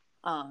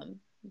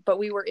 But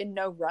we were in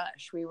no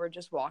rush. We were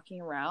just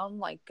walking around,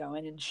 like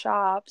going in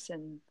shops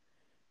and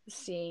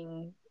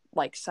seeing,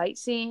 like,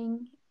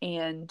 sightseeing.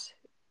 And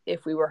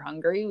if we were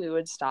hungry, we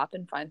would stop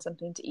and find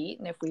something to eat.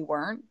 And if we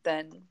weren't,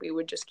 then we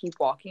would just keep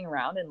walking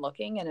around and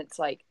looking. And it's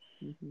like,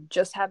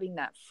 just having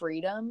that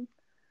freedom.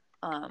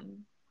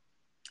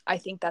 I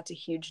think that's a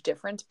huge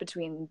difference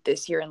between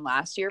this year and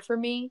last year for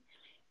me.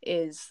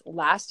 Is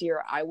last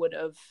year I would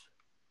have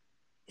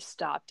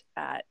stopped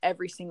at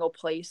every single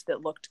place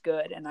that looked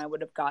good, and I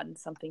would have gotten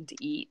something to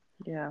eat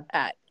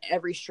at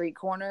every street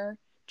corner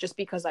just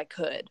because I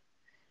could.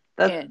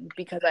 And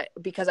because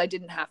I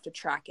didn't have to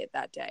track it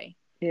that day.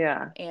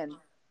 Yeah. And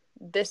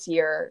this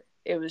year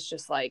it was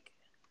just like,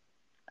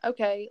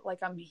 okay, like,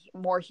 I'm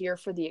more here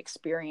for the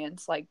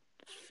experience. Like,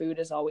 food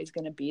is always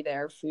going to be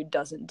there. Food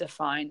doesn't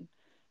define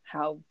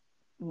how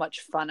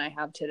much fun I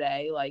have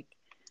today. Like,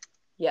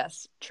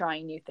 yes,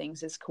 trying new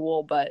things is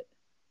cool, but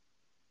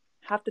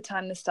half the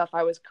time the stuff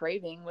I was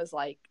craving was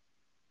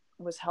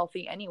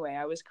healthy anyway.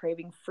 I was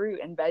craving fruit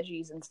and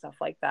veggies and stuff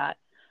like that.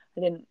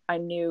 I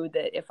knew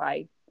that if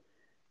I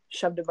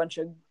shoved a bunch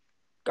of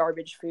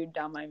garbage food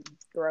down my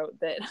throat,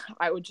 that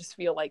I would just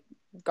feel like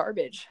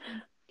garbage.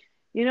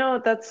 You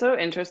know, that's so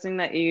interesting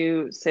that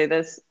you say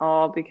this,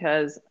 all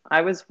because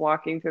I was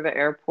walking through the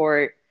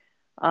airport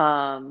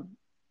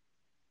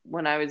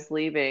when I was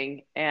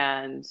leaving,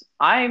 and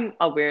I'm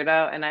a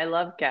weirdo and I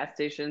love gas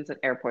stations and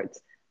airports.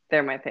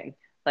 They're my thing.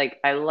 Like,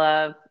 I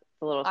love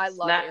the little I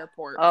love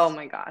airports. Oh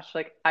my gosh.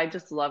 Like, I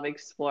just love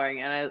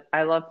exploring, and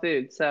I love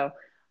food. So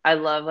I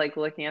love like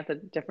looking at the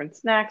different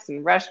snacks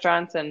and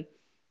restaurants, and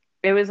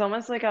it was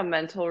almost like a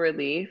mental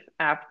relief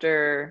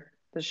after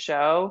the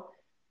show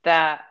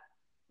that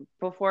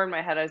before in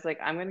my head I was like,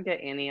 I'm gonna get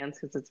Annie's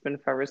because it's been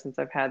forever since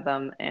I've had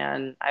them,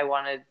 and I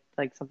wanted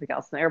like something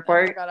else in the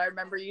airport. Oh my God, I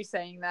remember you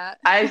saying that.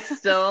 I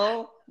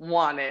still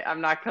want it. I'm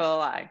not gonna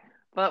lie.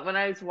 But when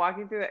I was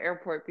walking through the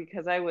airport,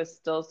 because I was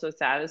still so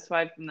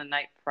satisfied from the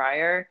night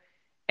prior,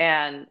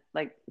 and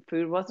like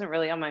food wasn't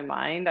really on my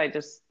mind, I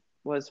just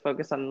was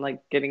focused on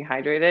like getting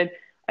hydrated.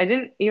 I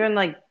didn't even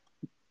like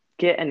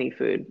get any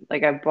food.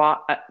 Like, I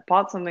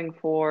bought something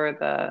for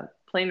the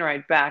plane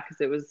ride back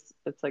because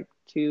it's like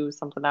 2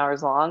 something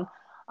hours long.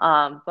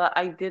 But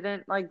I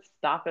didn't like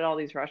stop at all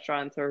these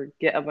restaurants or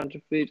get a bunch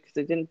of food because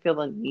I didn't feel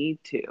the need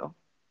to.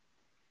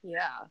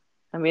 Yeah.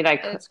 I mean, I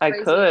could,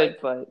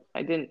 like, but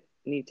I didn't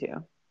need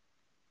to.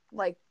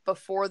 Like,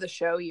 before the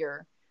show,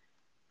 your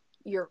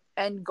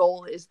end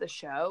goal is the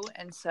show,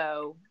 and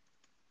so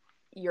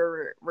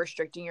you're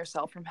restricting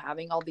yourself from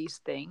having all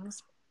these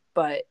things,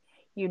 but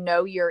you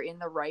know you're in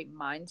the right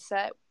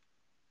mindset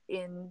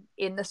in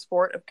the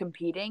sport of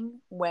competing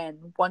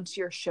when once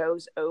your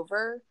show's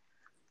over,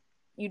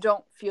 you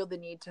don't feel the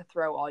need to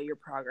throw all your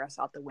progress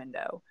out the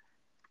window.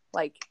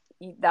 Like,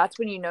 that's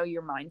when you know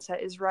your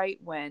mindset is right,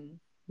 when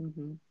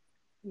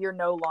you're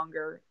no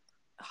longer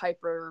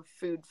hyper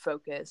food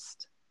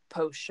focused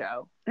post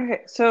show.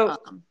 Okay, so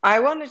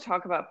I want to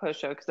talk about post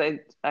show because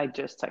I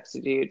just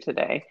texted you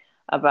today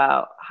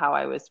about how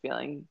I was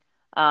feeling.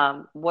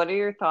 What are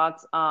your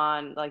thoughts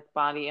on like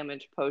body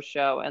image post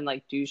show, and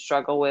like, do you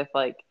struggle with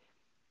like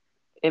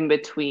in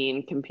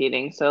between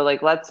competing? So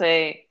like, let's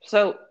say,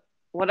 so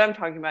what I'm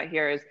talking about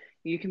here is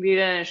you compete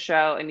in a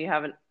show and you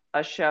have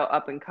a show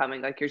up and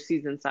coming, like your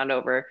season's not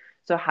over.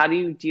 So how do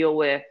you deal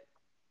with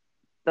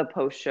the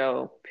post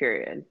show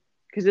period?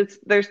 Because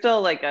there's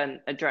still like an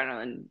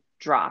adrenaline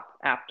drop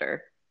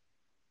after.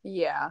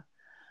 Yeah.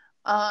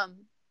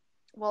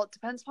 Well, it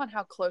depends upon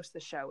how close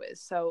the show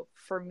is. So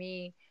for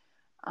me,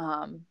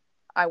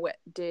 I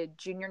did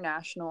junior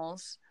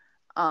nationals,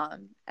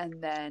 and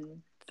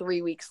then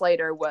 3 weeks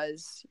later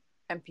was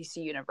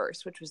NPC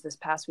Universe, which was this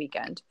past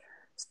weekend.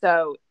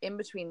 So in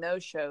between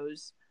those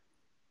shows,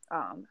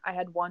 I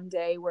had one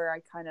day where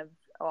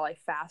I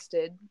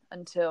fasted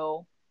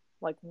until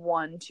like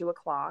 1-2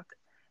 o'clock.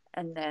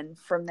 And then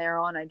from there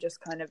on, I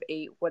just kind of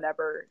ate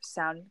whatever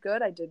sounded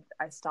good.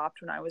 I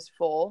stopped when I was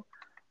full.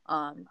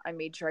 I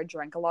made sure I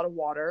drank a lot of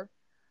water.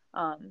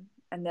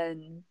 And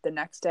then the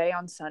next day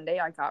on Sunday,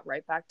 I got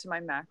right back to my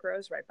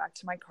macros, right back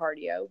to my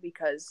cardio,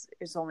 because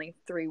it's only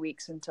 3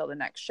 weeks until the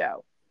next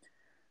show.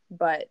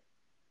 But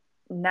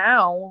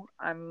now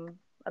I'm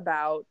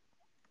about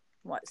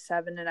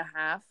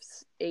 7.5,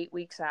 8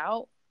 weeks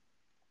out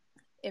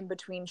in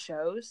between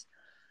shows.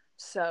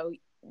 So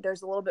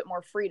there's a little bit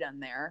more freedom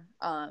there.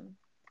 I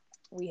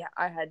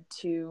had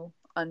 2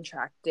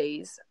 untracked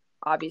days.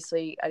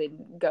 Obviously I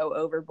didn't go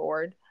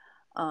overboard.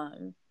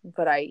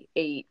 But I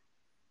ate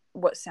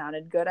what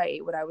sounded good. I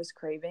ate what I was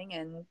craving,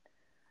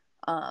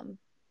 and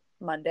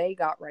Monday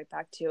got right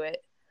back to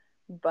it.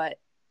 But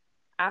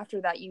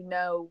after that,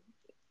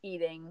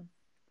 eating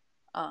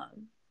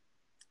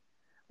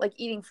like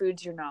eating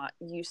foods you're not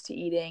used to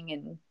eating,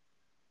 and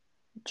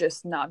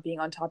just not being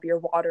on top of your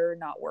water,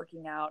 not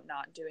working out,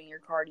 not doing your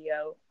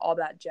cardio, all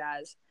that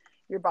jazz,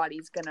 your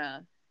body's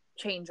gonna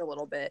change a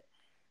little bit.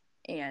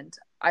 And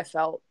I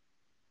felt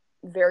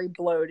very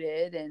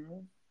bloated,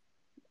 and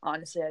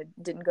honestly, I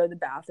didn't go to the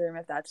bathroom,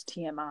 if that's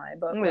TMI,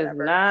 but It is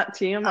whatever. not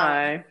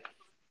TMI.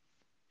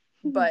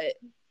 But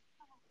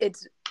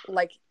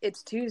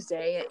it's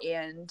Tuesday,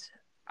 and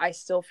I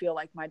still feel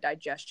like my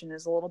digestion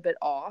is a little bit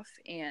off,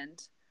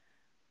 and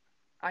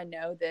I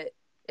know that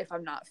if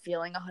I'm not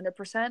feeling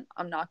 100%,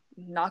 I'm not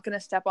going to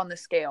step on the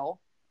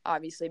scale,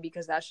 obviously,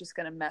 because that's just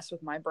going to mess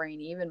with my brain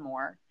even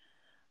more.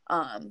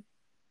 And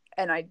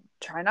I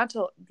try not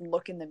to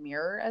look in the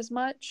mirror as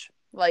much.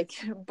 Like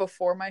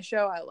before my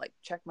show, I like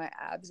check my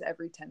abs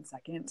every 10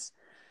 seconds.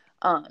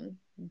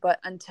 But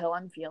until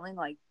I'm feeling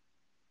like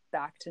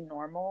back to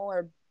normal,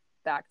 or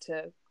back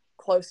to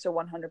close to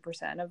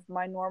 100% of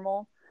my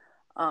normal,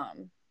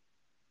 I'm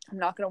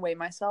not going to weigh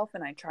myself,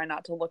 and I try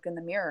not to look in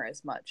the mirror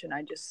as much. And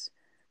I just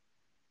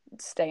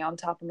stay on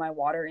top of my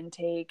water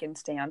intake and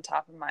stay on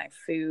top of my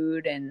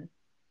food, and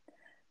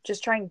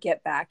just try and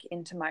get back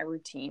into my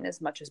routine as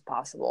much as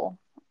possible.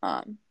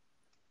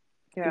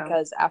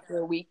 Because after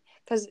a week,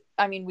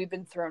 we've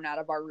been thrown out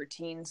of our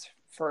routines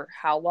for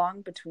how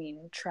long,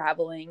 between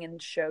traveling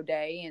and show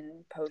day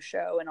and post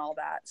show and all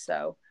that.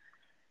 So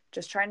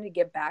just trying to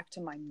get back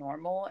to my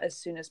normal as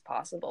soon as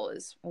possible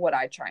is what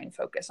I try and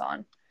focus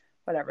on,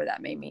 whatever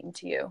that may mean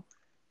to you.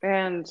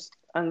 And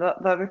the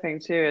other thing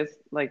too is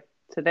like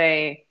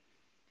today,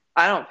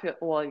 I don't feel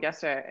well.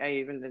 Yesterday I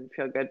even didn't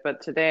feel good,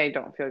 but today I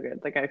don't feel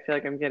good. Like I feel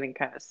like I'm getting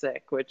kind of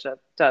sick, which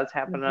does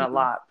happen a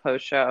lot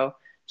post show,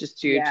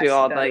 just due to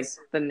all like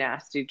the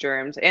nasty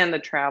germs and the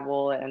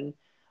travel. And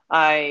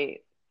I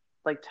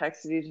like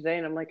texted you today,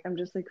 and I'm like, I'm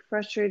just like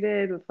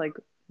frustrated with like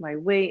my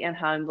weight and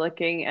how I'm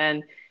looking.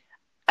 And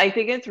I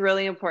think it's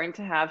really important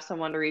to have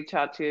someone to reach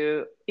out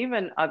to,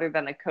 even other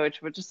than a coach,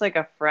 but just like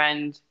a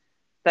friend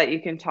that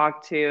you can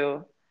talk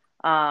to.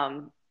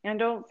 And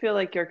don't feel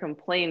like you're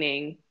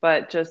complaining,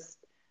 but just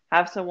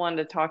have someone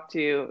to talk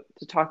you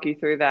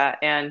through that.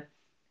 And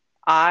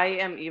I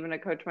am even a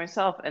coach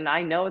myself, and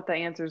I know what the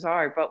answers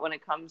are, but when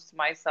it comes to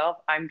myself,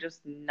 I'm just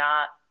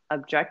not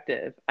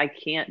objective. I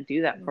can't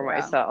do that for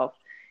myself.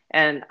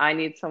 And I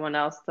need someone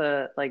else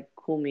to like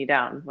cool me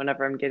down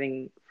whenever I'm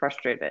getting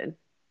frustrated.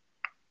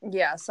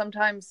 Yeah,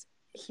 sometimes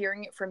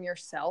hearing it from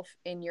yourself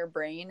in your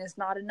brain is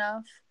not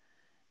enough,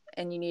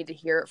 and you need to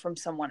hear it from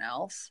someone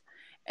else.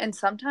 And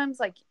sometimes,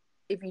 like,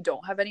 if you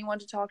don't have anyone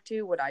to talk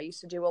to, what I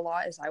used to do a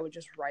lot is I would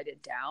just write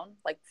it down,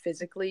 like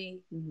physically,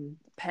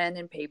 pen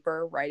and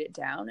paper, write it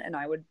down. And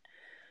I would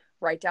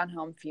write down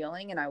how I'm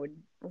feeling, and I would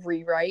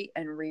rewrite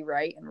and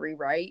rewrite and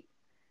rewrite.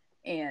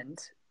 And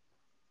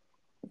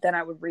then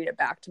I would read it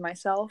back to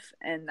myself.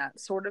 And that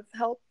sort of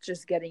helped,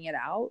 just getting it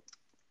out,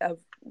 of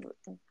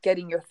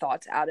getting your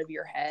thoughts out of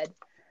your head,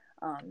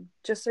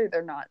 just so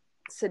they're not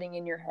sitting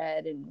in your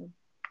head and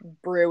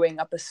brewing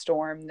up a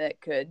storm that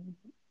could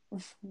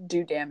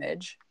do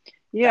damage.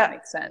 Yeah, that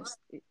makes sense.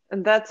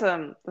 And that's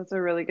a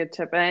really good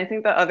tip. And I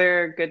think the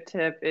other good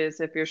tip is,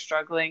 if you're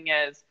struggling,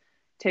 is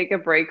take a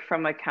break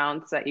from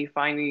accounts that you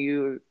find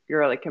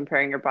you're like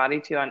comparing your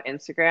body to on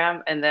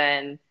Instagram. And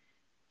then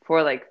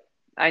for like,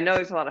 I know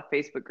there's a lot of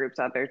Facebook groups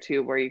out there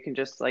too, where you can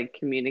just like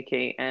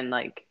communicate, and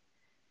like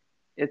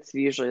it's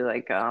usually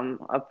like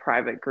a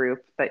private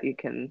group that you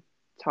can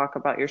talk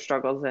about your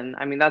struggles. And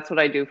I mean, that's what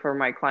I do for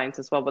my clients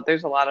as well, but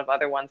there's a lot of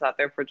other ones out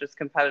there for just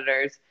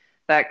competitors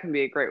that can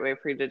be a great way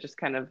for you to just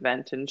kind of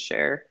vent and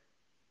share.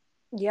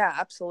 Yeah,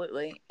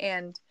 absolutely.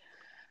 And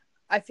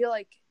I feel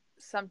like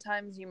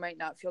sometimes you might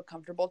not feel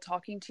comfortable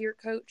talking to your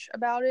coach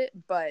about it,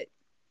 but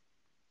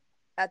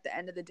at the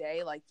end of the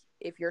day, like,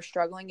 if you're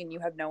struggling and you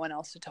have no one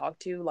else to talk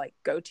to, like,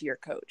 go to your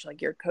coach.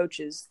 Like, your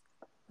coaches,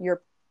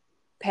 you're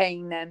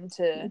paying them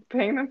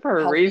for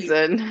a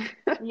reason.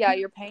 Yeah,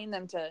 you're paying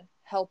them to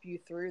help you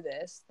through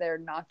this. They're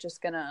not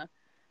just gonna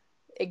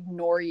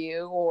ignore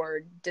you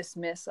or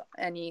dismiss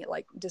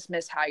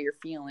how you're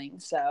feeling.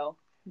 So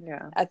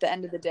yeah, at the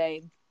end of the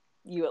day,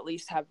 you at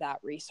least have that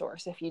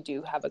resource if you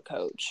do have a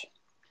coach.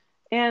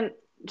 And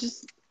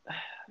just,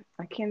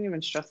 I can't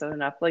even stress that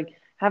enough. Like,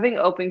 having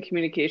open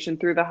communication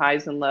through the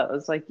highs and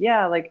lows. Like,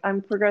 yeah, like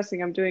I'm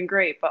progressing, I'm doing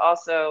great, but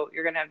also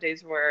you're gonna have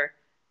days where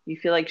you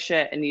feel like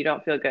shit and you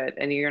don't feel good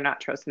and you're not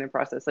trusting the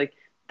process. Like,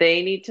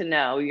 they need to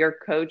know your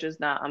coach is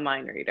not a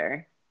mind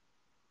reader.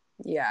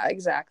 Yeah,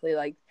 exactly.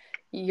 Like,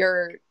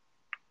 your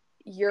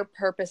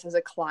purpose as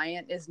a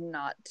client is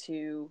not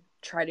to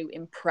try to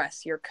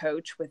impress your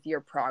coach with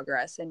your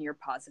progress and your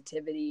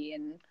positivity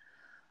and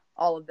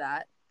all of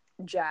that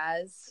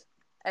jazz.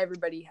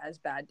 Everybody has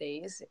bad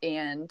days,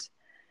 and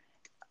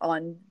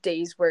on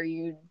days where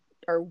you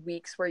or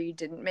weeks where you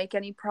didn't make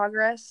any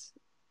progress,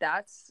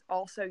 that's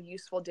also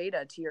useful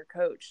data to your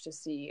coach to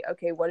see,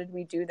 okay, what did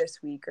we do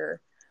this week,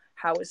 or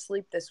how was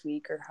sleep this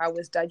week, or how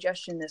was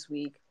digestion this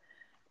week,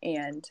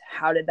 and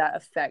how did that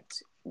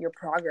affect your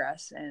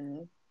progress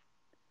and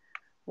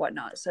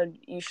whatnot. So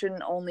you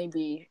shouldn't only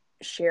be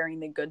sharing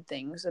the good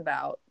things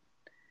about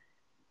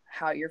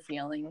how you're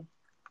feeling.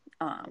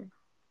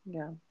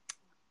 Yeah.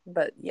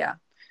 But yeah.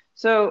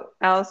 So,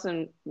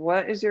 Allison,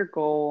 what is your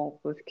goal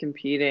with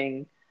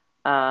competing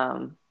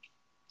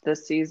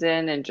this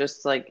season and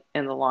just like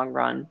in the long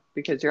run?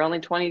 Because you're only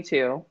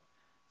 22,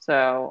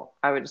 so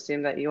I would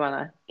assume that you want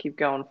to keep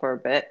going for a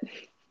bit.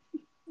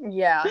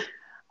 Yeah.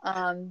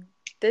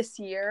 This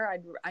year,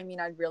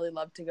 I'd really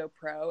love to go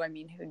pro. I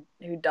mean,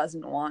 who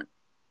doesn't want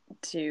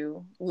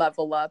to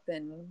level up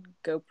and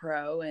go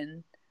pro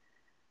and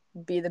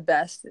be the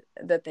best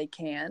that they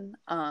can?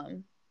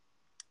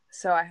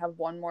 So I have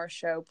one more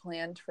show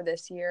planned for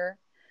this year.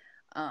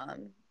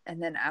 And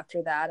then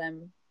after that,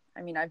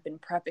 I've been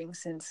prepping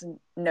since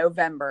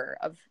November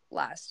of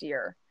last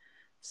year.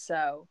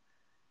 So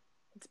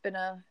it's been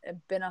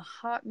a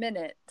hot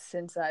minute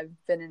since I've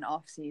been in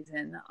off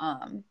season.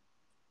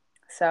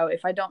 So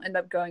if I don't end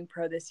up going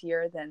pro this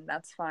year, then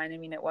that's fine. I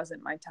mean, it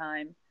wasn't my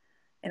time,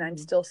 and I'm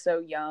still so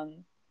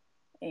young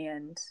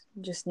and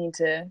just need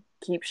to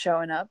keep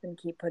showing up and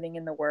keep putting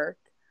in the work.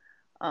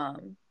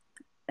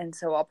 And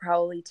so I'll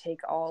probably take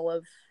all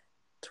of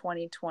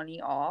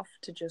 2020 off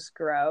to just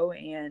grow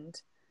and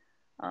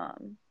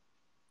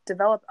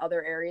develop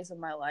other areas of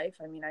my life.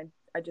 I mean,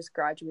 I just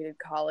graduated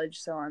college,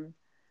 so I'm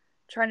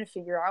trying to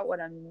figure out what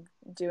I'm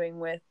doing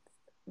with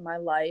my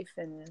life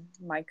and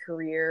my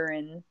career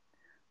and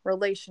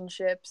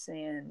relationships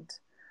and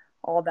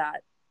all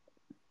that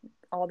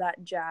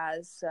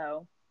jazz.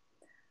 So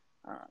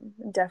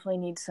definitely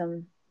need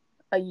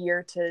a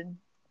year to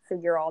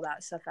figure all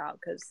that stuff out,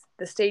 because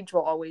the stage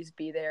will always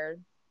be there.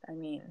 I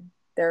mean,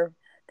 the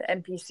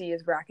NPC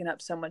is racking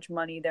up so much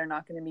money, they're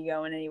not going to be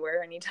going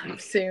anywhere anytime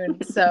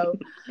soon. So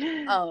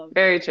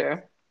very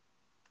true.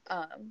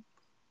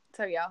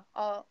 So yeah,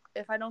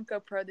 if I don't go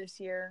pro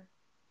this year,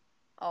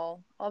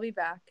 I'll be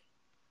back.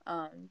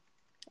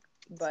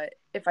 But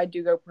if I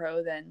do go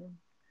pro, then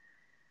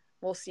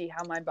we'll see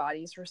how my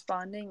body's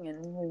responding,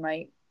 and we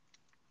might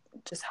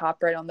just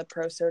hop right on the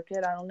pro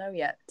circuit. I don't know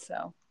yet.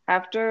 So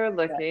after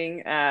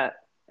looking at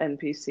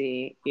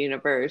NPC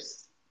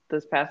Universe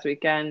this past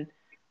weekend,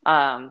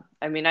 I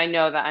mean, I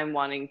know that I'm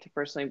wanting to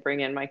personally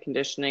bring in my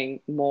conditioning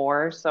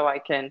more so I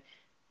can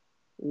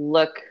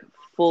look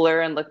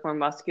fuller and look more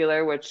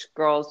muscular, which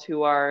girls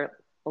who are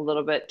a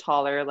little bit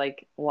taller,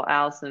 like, well,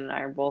 Allison and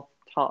I are both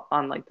tall,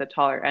 on like the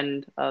taller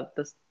end of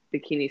the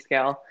bikini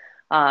scale.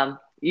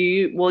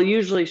 You will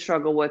usually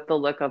struggle with the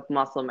look of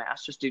muscle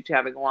mass just due to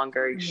having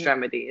longer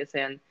extremities,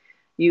 and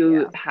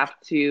you have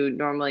to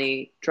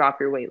normally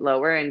drop your weight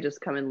lower and just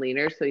come in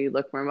leaner so you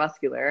look more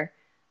muscular.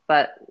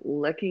 But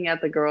looking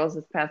at the girls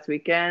this past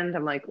weekend,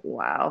 I'm like,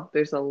 wow,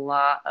 there's a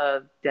lot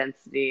of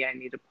density I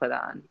need to put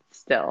on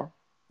still.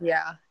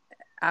 Yeah,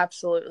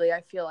 absolutely.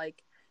 I feel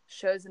like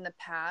shows in the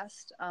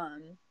past,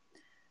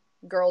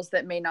 girls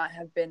that may not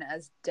have been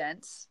as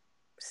dense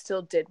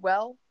still did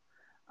well.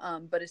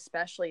 But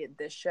especially at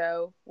this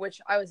show,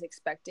 which I was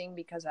expecting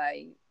because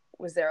I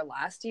was there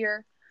last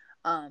year.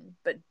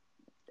 But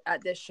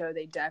at this show,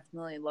 they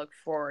definitely look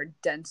for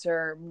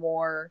denser,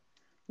 more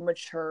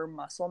mature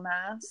muscle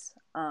mass,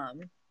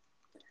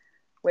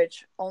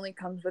 which only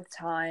comes with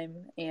time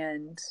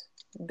and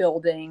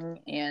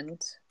building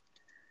and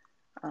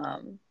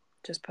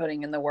just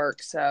putting in the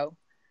work. So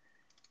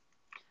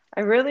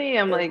I really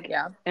am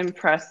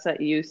impressed that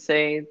you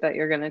say that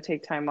you're going to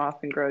take time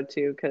off and grow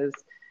too, because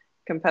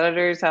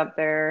competitors out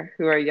there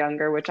who are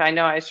younger, which I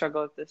know I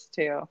struggle with this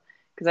too,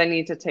 because I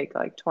need to take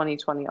like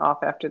 2020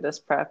 off after this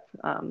prep.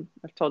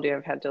 I've told you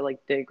I've had to like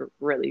dig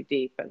really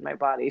deep, and my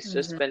body's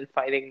just been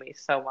fighting me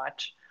so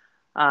much.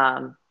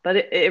 But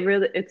it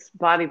really, it's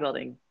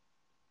bodybuilding.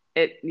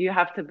 You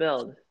have to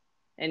build,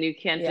 and you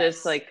can't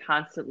just like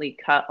constantly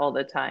cut all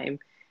the time.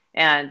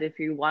 And if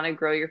you want to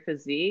grow your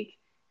physique,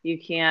 you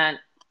can't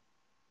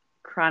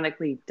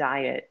chronically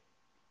diet.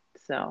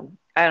 So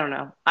I don't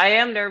know. I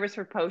am nervous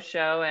for post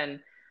show,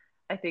 and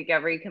I think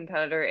every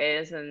competitor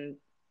is, and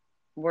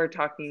we're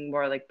talking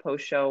more like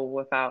post show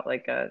without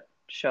like a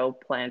show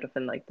planned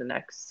within like the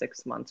next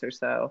 6 months or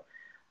so,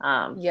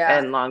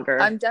 and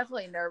longer. I'm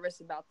definitely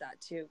nervous about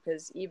that too,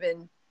 because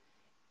even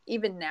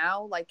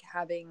now, like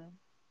having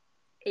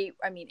 8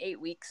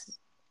 weeks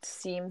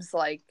seems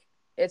like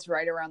it's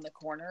right around the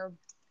corner,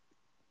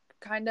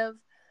 kind of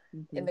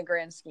in the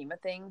grand scheme of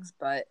things.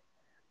 But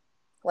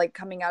like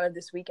coming out of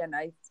this weekend,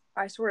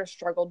 I sort of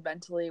struggled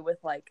mentally with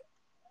like,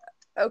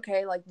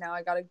 okay, like now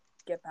I gotta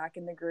get back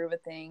in the groove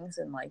of things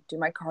and like do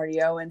my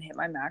cardio and hit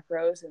my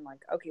macros, and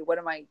like, okay, what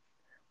am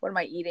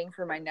I eating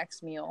for my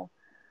next meal?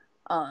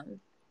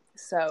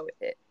 So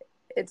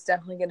it's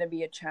definitely going to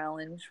be a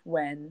challenge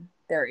when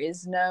there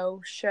is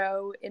no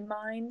show in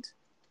mind,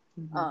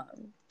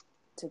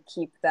 to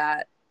keep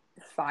that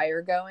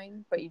fire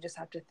going. But you just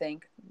have to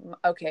think,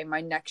 okay,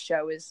 my next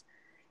show is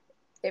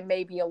it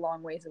may be a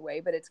long ways away,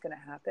 but it's going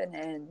to happen.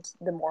 And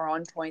the more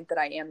on point that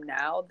I am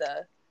now,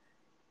 the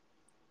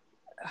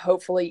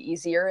hopefully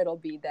easier it'll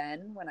be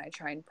then when I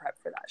try and prep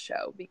for that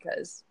show,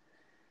 because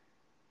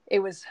it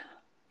was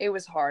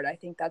hard. I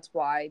think that's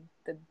why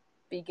the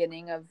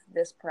beginning of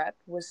this prep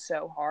was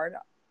so hard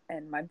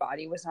and my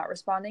body was not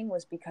responding,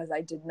 was because I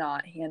did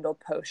not handle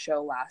post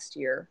show last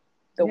year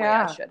the way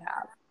I should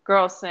have.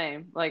 Girl,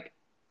 same. Like,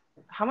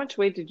 how much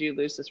weight did you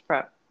lose this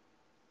prep?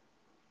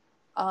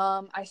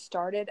 I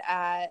started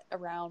at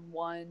around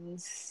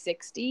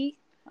 160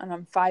 and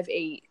I'm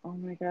 5'8". Oh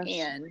my gosh.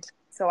 And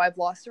so I've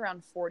lost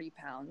around 40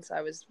 pounds.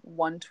 I was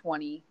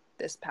 120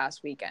 this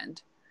past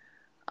weekend.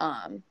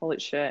 Holy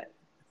shit.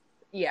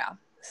 Yeah.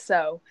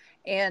 So,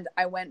 and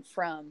I went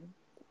from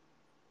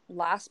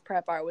last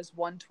prep, I was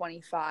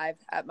 125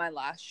 at my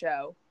last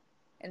show.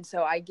 And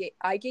so I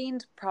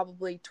gained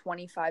probably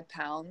 25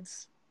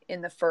 pounds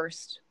in the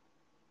first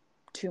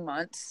 2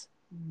 months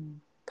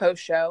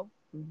post show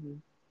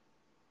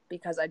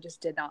because I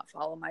just did not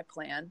follow my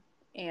plan.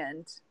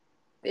 And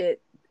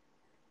it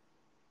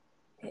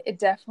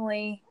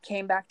definitely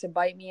came back to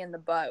bite me in the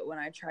butt when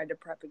I tried to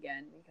prep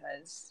again,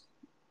 because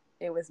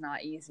it was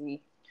not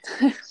easy.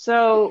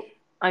 So,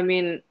 I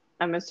mean,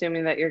 I'm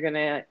assuming that you're going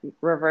to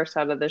reverse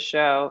out of the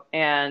show.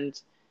 And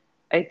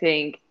I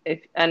think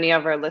if any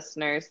of our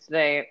listeners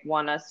today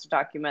want us to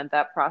document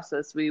that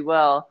process, we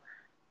will.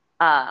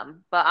 But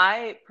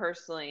I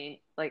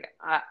personally, like,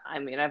 I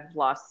mean, I've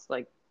lost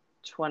like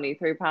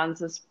 23 pounds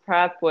this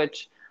prep,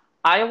 which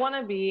I want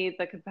to be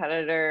the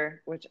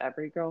competitor, which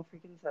every girl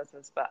freaking says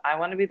this, but I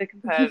want to be the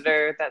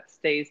competitor that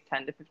stays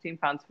 10 to 15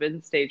 pounds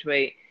within stage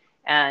weight.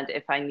 And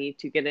if I need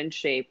to get in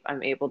shape,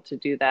 I'm able to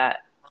do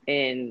that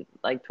in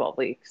like 12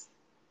 weeks.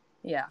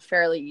 Yeah,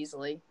 fairly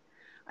easily.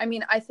 I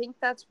mean, I think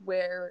that's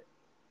where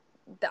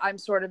I'm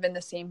sort of in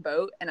the same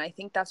boat. And I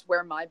think that's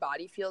where my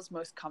body feels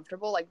most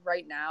comfortable. Like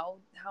right now,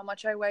 how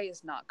much I weigh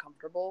is not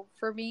comfortable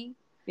for me.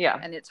 Yeah.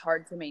 And it's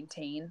hard to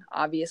maintain.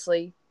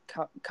 Obviously,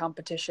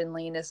 competition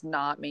lean is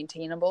not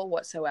maintainable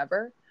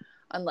whatsoever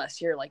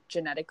unless you're like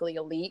genetically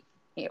elite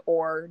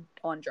or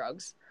on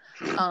drugs.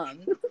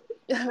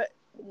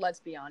 Let's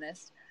be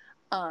honest.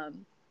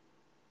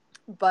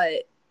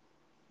 But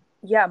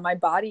yeah, my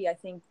body, I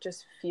think,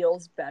 just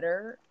feels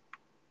better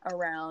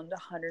around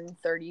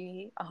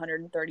 130,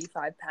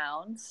 135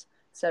 pounds.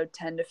 So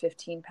 10 to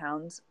 15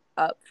 pounds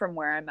up from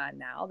where I'm at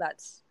now.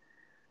 That's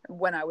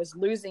when I was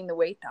losing the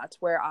weight. That's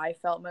where I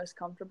felt most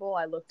comfortable.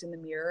 I looked in the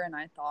mirror and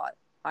I thought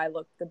I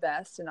looked the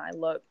best and I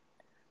looked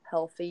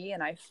healthy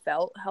and I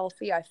felt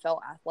healthy. I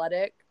felt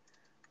athletic.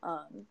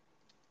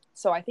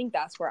 So I think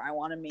that's where I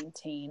want to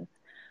maintain.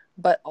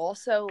 But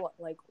also,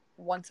 like,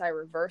 once I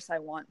reverse, I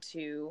want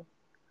to,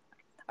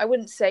 I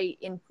wouldn't say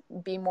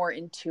be more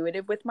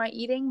intuitive with my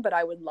eating, but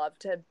I would love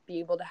to be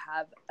able to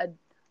have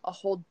a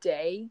whole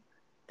day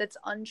that's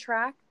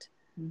untracked,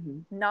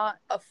 not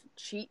a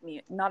cheat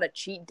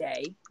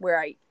day where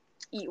I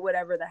eat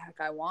whatever the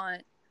heck I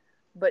want,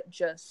 but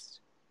just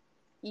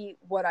eat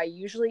what I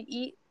usually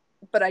eat,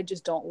 but I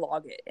just don't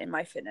log it in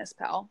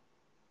MyFitnessPal,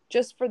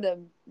 just for the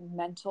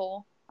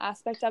mental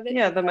aspect of it.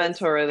 Yeah, the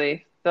mental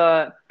relief,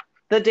 the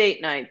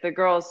date night, the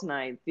girls'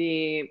 night,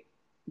 the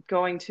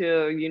going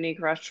to a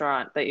unique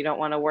restaurant that you don't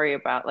want to worry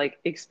about, like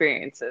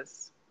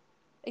experiences.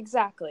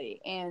 Exactly.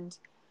 And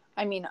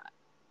I mean,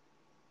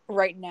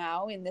 right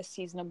now in this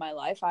season of my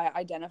life, I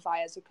identify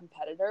as a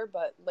competitor,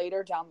 but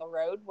later down the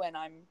road when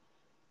I'm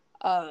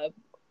a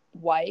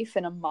wife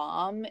and a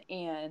mom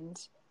and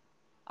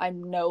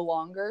I'm no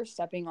longer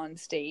stepping on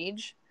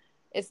stage,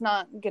 it's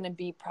not going to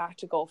be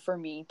practical for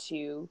me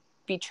to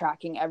be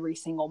tracking every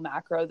single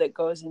macro that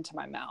goes into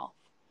my mouth.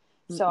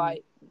 So I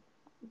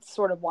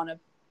sort of want to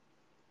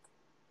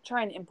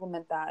try and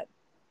implement that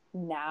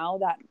now,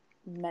 that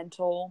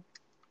mental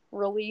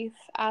relief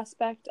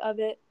aspect of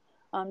it.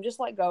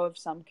 Just let go of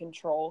some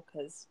control,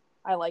 because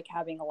I like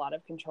having a lot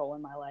of control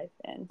in my life,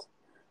 and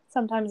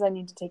sometimes I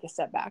need to take a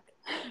step back.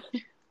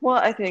 Well,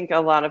 I think a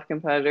lot of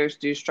competitors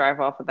do strive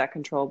off of that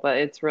control, but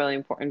it's really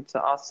important to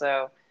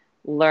also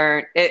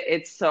learn.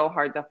 It's so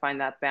hard to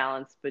find that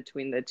balance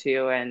between the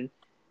two, and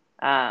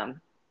I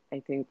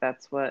think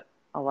that's what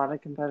a lot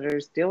of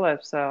competitors deal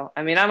with. So,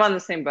 I mean, I'm on the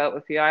same boat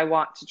with you. I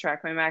want to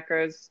track my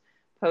macros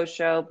post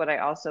show, but I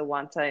also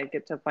want to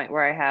get to a point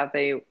where I have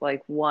a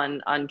like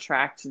one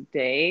untracked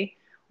day,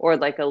 or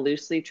like a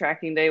loosely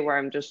tracking day where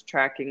I'm just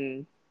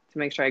tracking to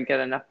make sure I get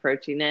enough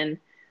protein in.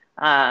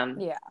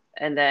 Yeah.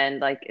 And then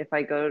like if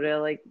I go to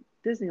like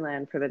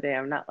Disneyland for the day,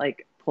 I'm not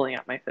like pulling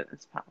out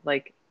MyFitnessPal.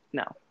 Like,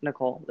 no,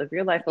 Nicole, live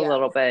your life a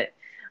little bit.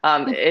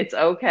 It's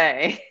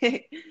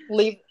okay.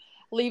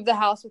 Leave the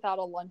house without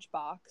a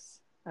lunchbox.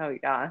 Oh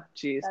yeah,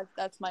 geez.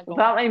 That's my goal.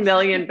 Without my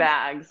million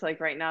bags. Like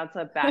right now it's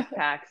a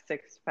backpack,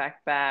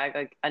 6-pack bag,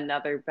 like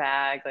another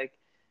bag. Like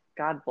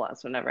God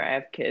bless whenever I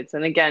have kids.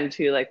 And again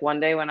too, like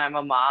one day when I'm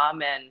a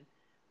mom and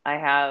I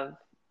have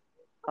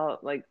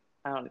like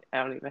I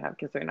don't even have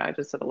kids right now. I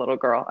just said a little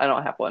girl. I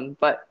don't have one,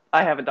 but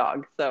I have a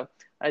dog. So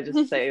I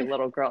just say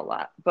little girl a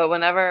lot. But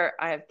whenever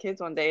I have kids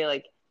one day,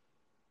 like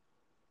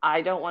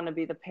I don't want to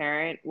be the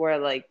parent where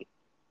like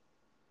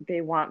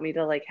they want me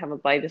to like have a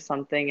bite of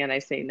something and I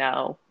say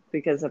no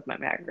because of my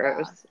Yeah.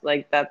 macros.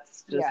 Like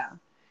that's just Yeah.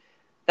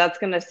 that's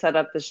going to set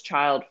up this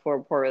child for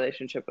a poor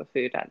relationship with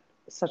food at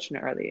such an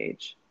early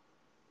age.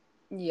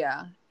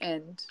 Yeah.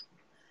 And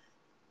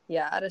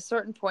yeah, at a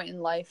certain point in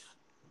life,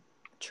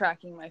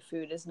 tracking my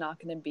food is not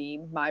going to be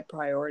my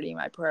priority.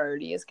 My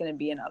priority is going to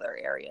be in other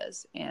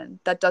areas. And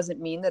that doesn't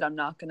mean that I'm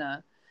not going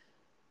to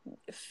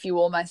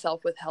fuel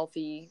myself with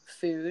healthy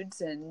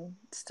foods and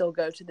still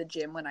go to the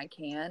gym when I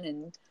can.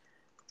 And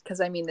because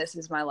I mean, this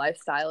is my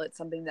lifestyle. It's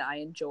something that I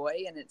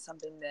enjoy and it's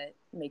something that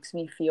makes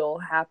me feel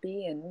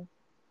happy and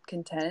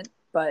content.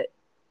 But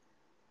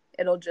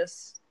it'll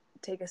just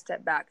take a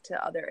step back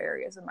to other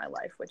areas of my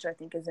life, which I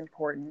think is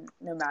important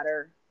no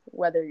matter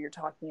whether you're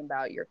talking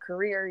about your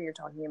career, you're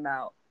talking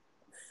about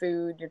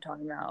food, you're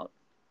talking about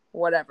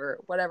whatever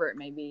it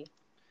may be.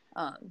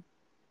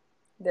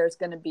 There's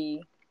going to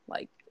be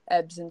like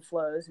ebbs and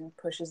flows and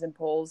pushes and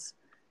pulls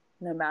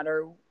no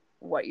matter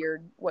what you're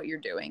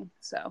doing.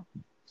 So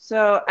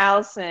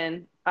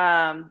Allison,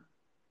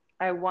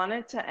 I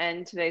wanted to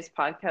end today's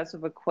podcast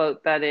with a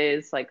quote that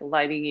is like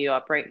lighting you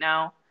up right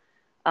now,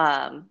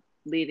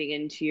 leading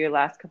into your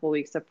last couple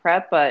weeks of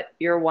prep. But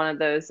you're one of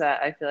those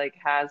that I feel like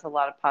has a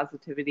lot of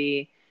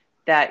positivity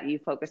that you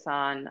focus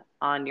on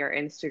your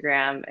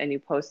Instagram, and you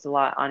post a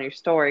lot on your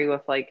story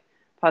with like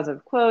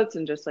positive quotes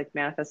and just like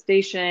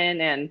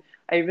manifestation. And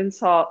I even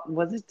saw,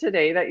 was it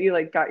today that you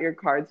like got your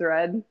cards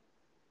read?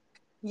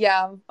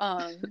 Yeah.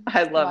 I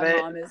love my it.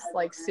 mom is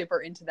like super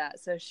into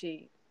that. So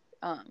she,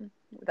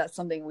 that's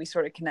something we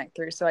sort of connect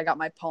through. So I got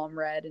my palm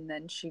read and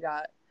then she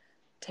got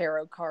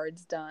tarot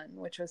cards done,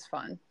 which was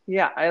fun.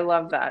 Yeah, I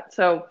love that.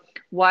 So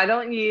why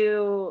don't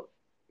you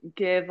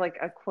give like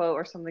a quote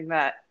or something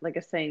that like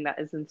a saying that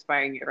is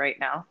inspiring you right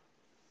now?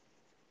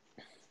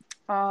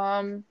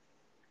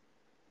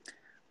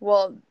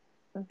 Well,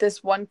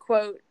 this one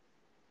quote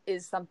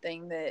is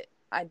something that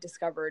I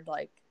discovered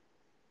like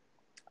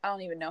I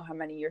don't even know how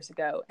many years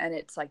ago, and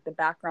it's like the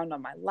background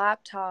on my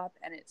laptop,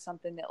 and it's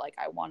something that like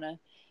I want to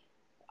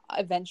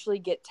eventually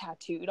get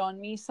tattooed on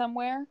me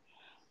somewhere.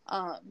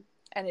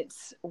 And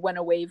it's when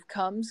a wave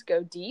comes,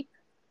 go deep.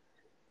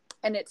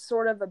 And it's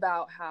sort of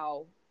about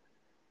how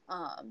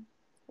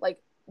like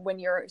when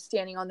you're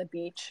standing on the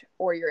beach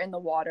or you're in the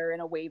water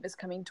and a wave is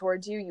coming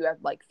towards you, you have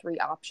like three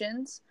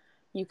options.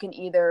 You can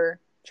either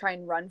try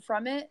and run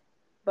from it,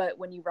 but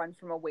when you run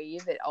from a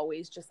wave, it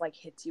always just like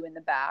hits you in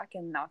the back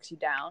and knocks you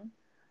down.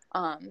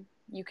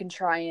 You can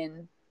try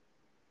and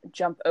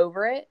jump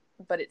over it,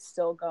 but it's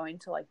still going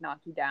to like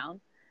knock you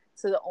down.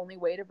 So the only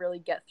way to really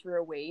get through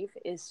a wave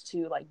is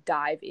to like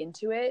dive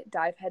into it,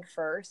 dive head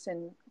first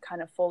and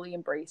kind of fully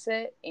embrace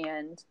it.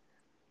 And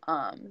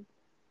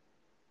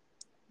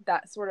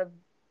that sort of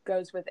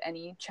goes with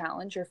any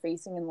challenge you're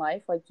facing in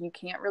life. Like you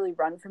can't really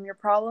run from your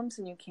problems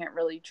and you can't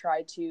really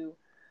try to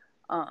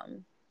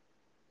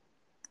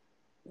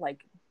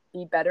like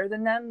be better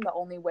than them. The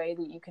only way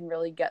that you can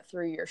really get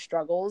through your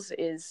struggles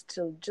is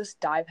to just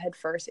dive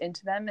headfirst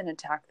into them and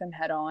attack them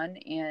head on.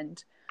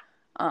 And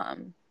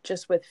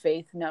just with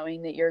faith,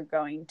 knowing that you're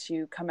going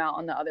to come out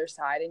on the other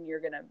side and you're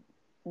going to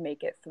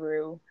make it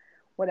through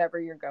whatever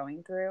you're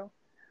going through.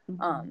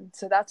 Mm-hmm.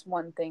 So that's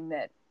one thing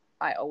that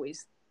I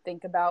always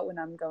think about when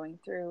I'm going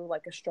through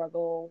like a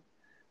struggle,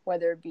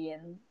 whether it be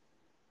in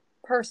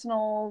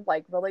personal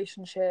like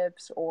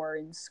relationships or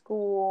in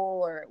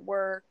school or at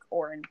work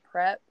or in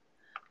prep.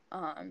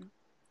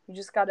 You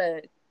just got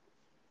to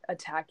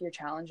attack your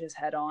challenges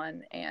head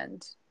on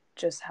and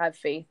just have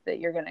faith that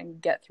you're going to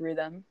get through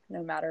them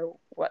no matter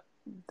what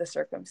the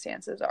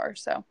circumstances are.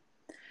 So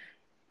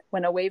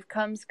when a wave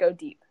comes, go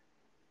deep.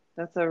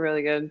 That's a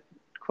really good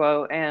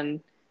quote.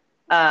 And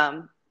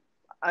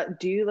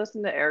do you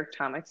listen to Eric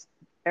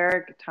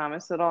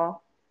Thomas at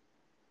all?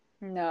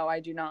 No,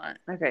 I do not.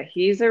 Okay,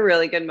 he's a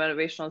really good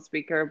motivational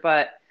speaker,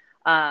 but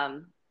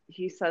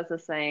he says the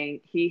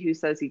saying, he who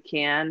says he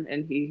can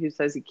and he who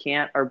says he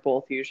can't are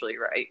both usually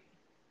right.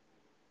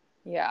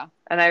 Yeah.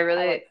 And I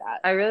really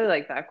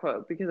like that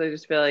quote because I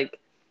just feel like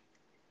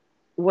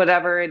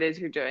whatever it is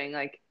you're doing,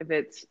 like if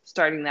it's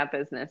starting that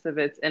business, if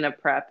it's in a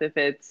prep, if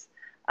it's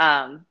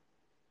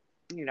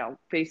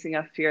facing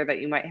a fear that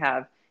you might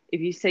have,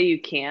 if you say you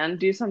can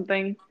do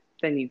something,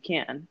 then you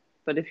can.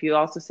 But if you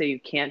also say you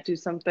can't do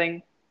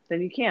something,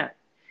 then you can't.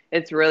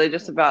 It's really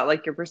just about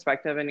like your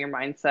perspective and your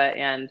mindset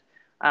and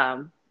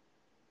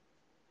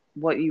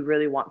what you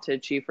really want to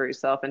achieve for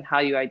yourself and how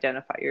you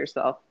identify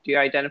yourself. Do you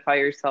identify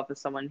yourself as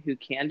someone who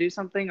can do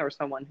something or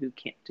someone who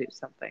can't do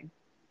something?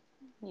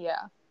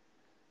 Yeah.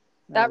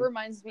 That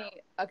reminds me,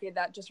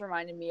 that just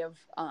reminded me of,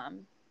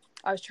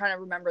 I was trying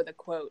to remember the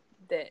quote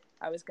that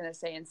I was going to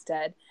say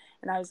instead.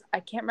 And I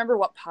can't remember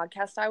what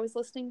podcast I was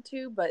listening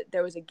to, but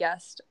there was a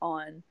guest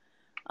on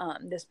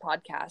this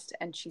podcast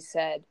and she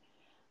said,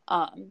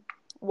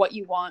 what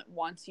you want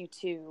wants you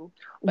to,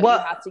 but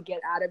you have to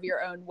get out of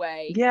your own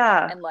way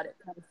and let it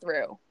come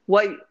through.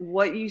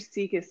 What you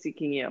seek is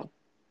seeking you.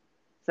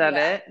 Is that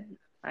it?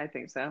 I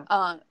think so.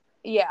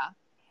 Yeah.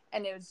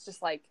 And it was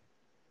just like,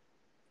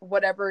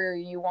 whatever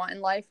you want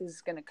in life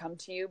is going to come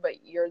to you,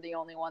 but you're the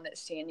only one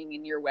that's standing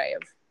in your way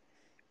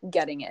of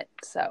getting it.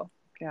 So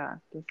yeah,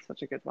 that's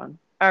such a good one.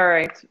 All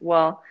right.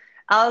 Well,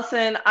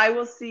 Allison, I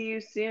will see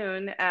you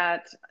soon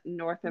at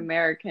North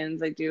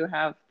Americans. I do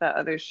have that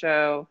other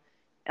show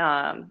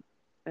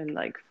in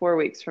like 4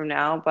 weeks from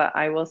now, but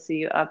I will see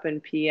you up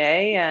in PA,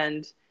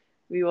 and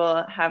we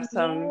will have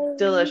some Yay.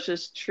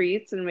 delicious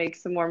treats and make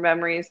some more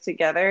memories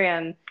together.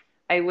 And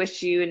I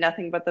wish you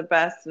nothing but the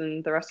best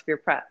in the rest of your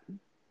prep.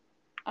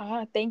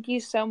 Thank you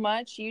so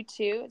much. You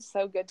too. It's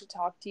so good to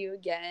talk to you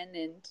again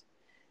and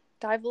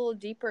dive a little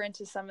deeper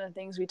into some of the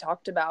things we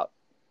talked about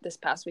this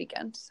past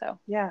weekend. So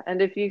yeah,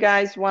 and if you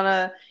guys want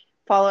to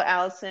follow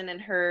Allison and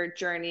her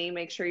journey,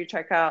 make sure you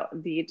check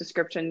out the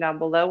description down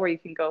below where you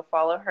can go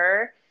follow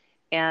her.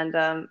 And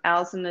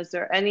Allison, is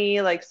there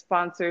any like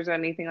sponsors or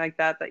anything like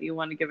that that you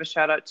want to give a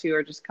shout out to,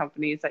 or just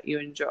companies that you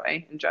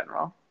enjoy in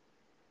general?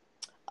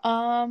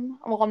 Well,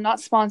 I'm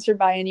not sponsored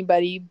by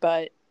anybody,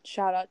 but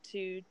shout out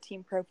to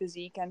Team Pro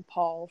Physique and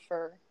Paul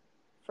for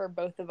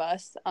both of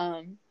us,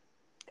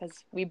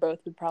 because we both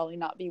would probably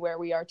not be where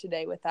we are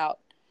today without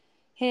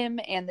him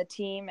and the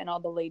team and all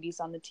the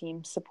ladies on the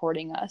team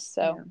supporting us.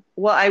 So yeah.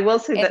 Well, I will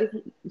say that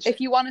if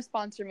you want to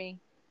sponsor me,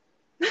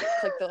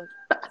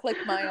 click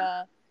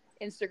my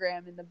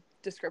Instagram in the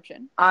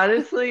description.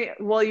 Honestly,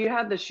 well, you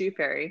have the Shoe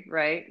Fairy,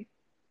 right?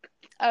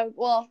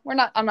 Well,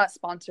 I'm not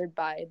sponsored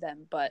by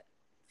them, but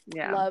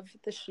yeah, love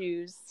the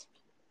shoes.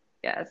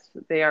 Yes,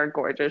 they are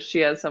gorgeous. She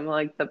has some of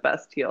like the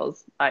best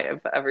heels I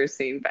have ever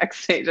seen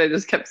backstage. I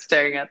just kept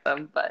staring at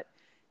them. But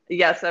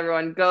yes,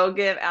 everyone, go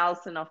give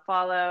Allison a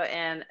follow.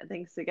 And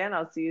thanks again.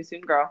 I'll see you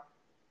soon, girl.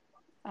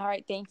 All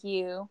right. Thank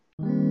you.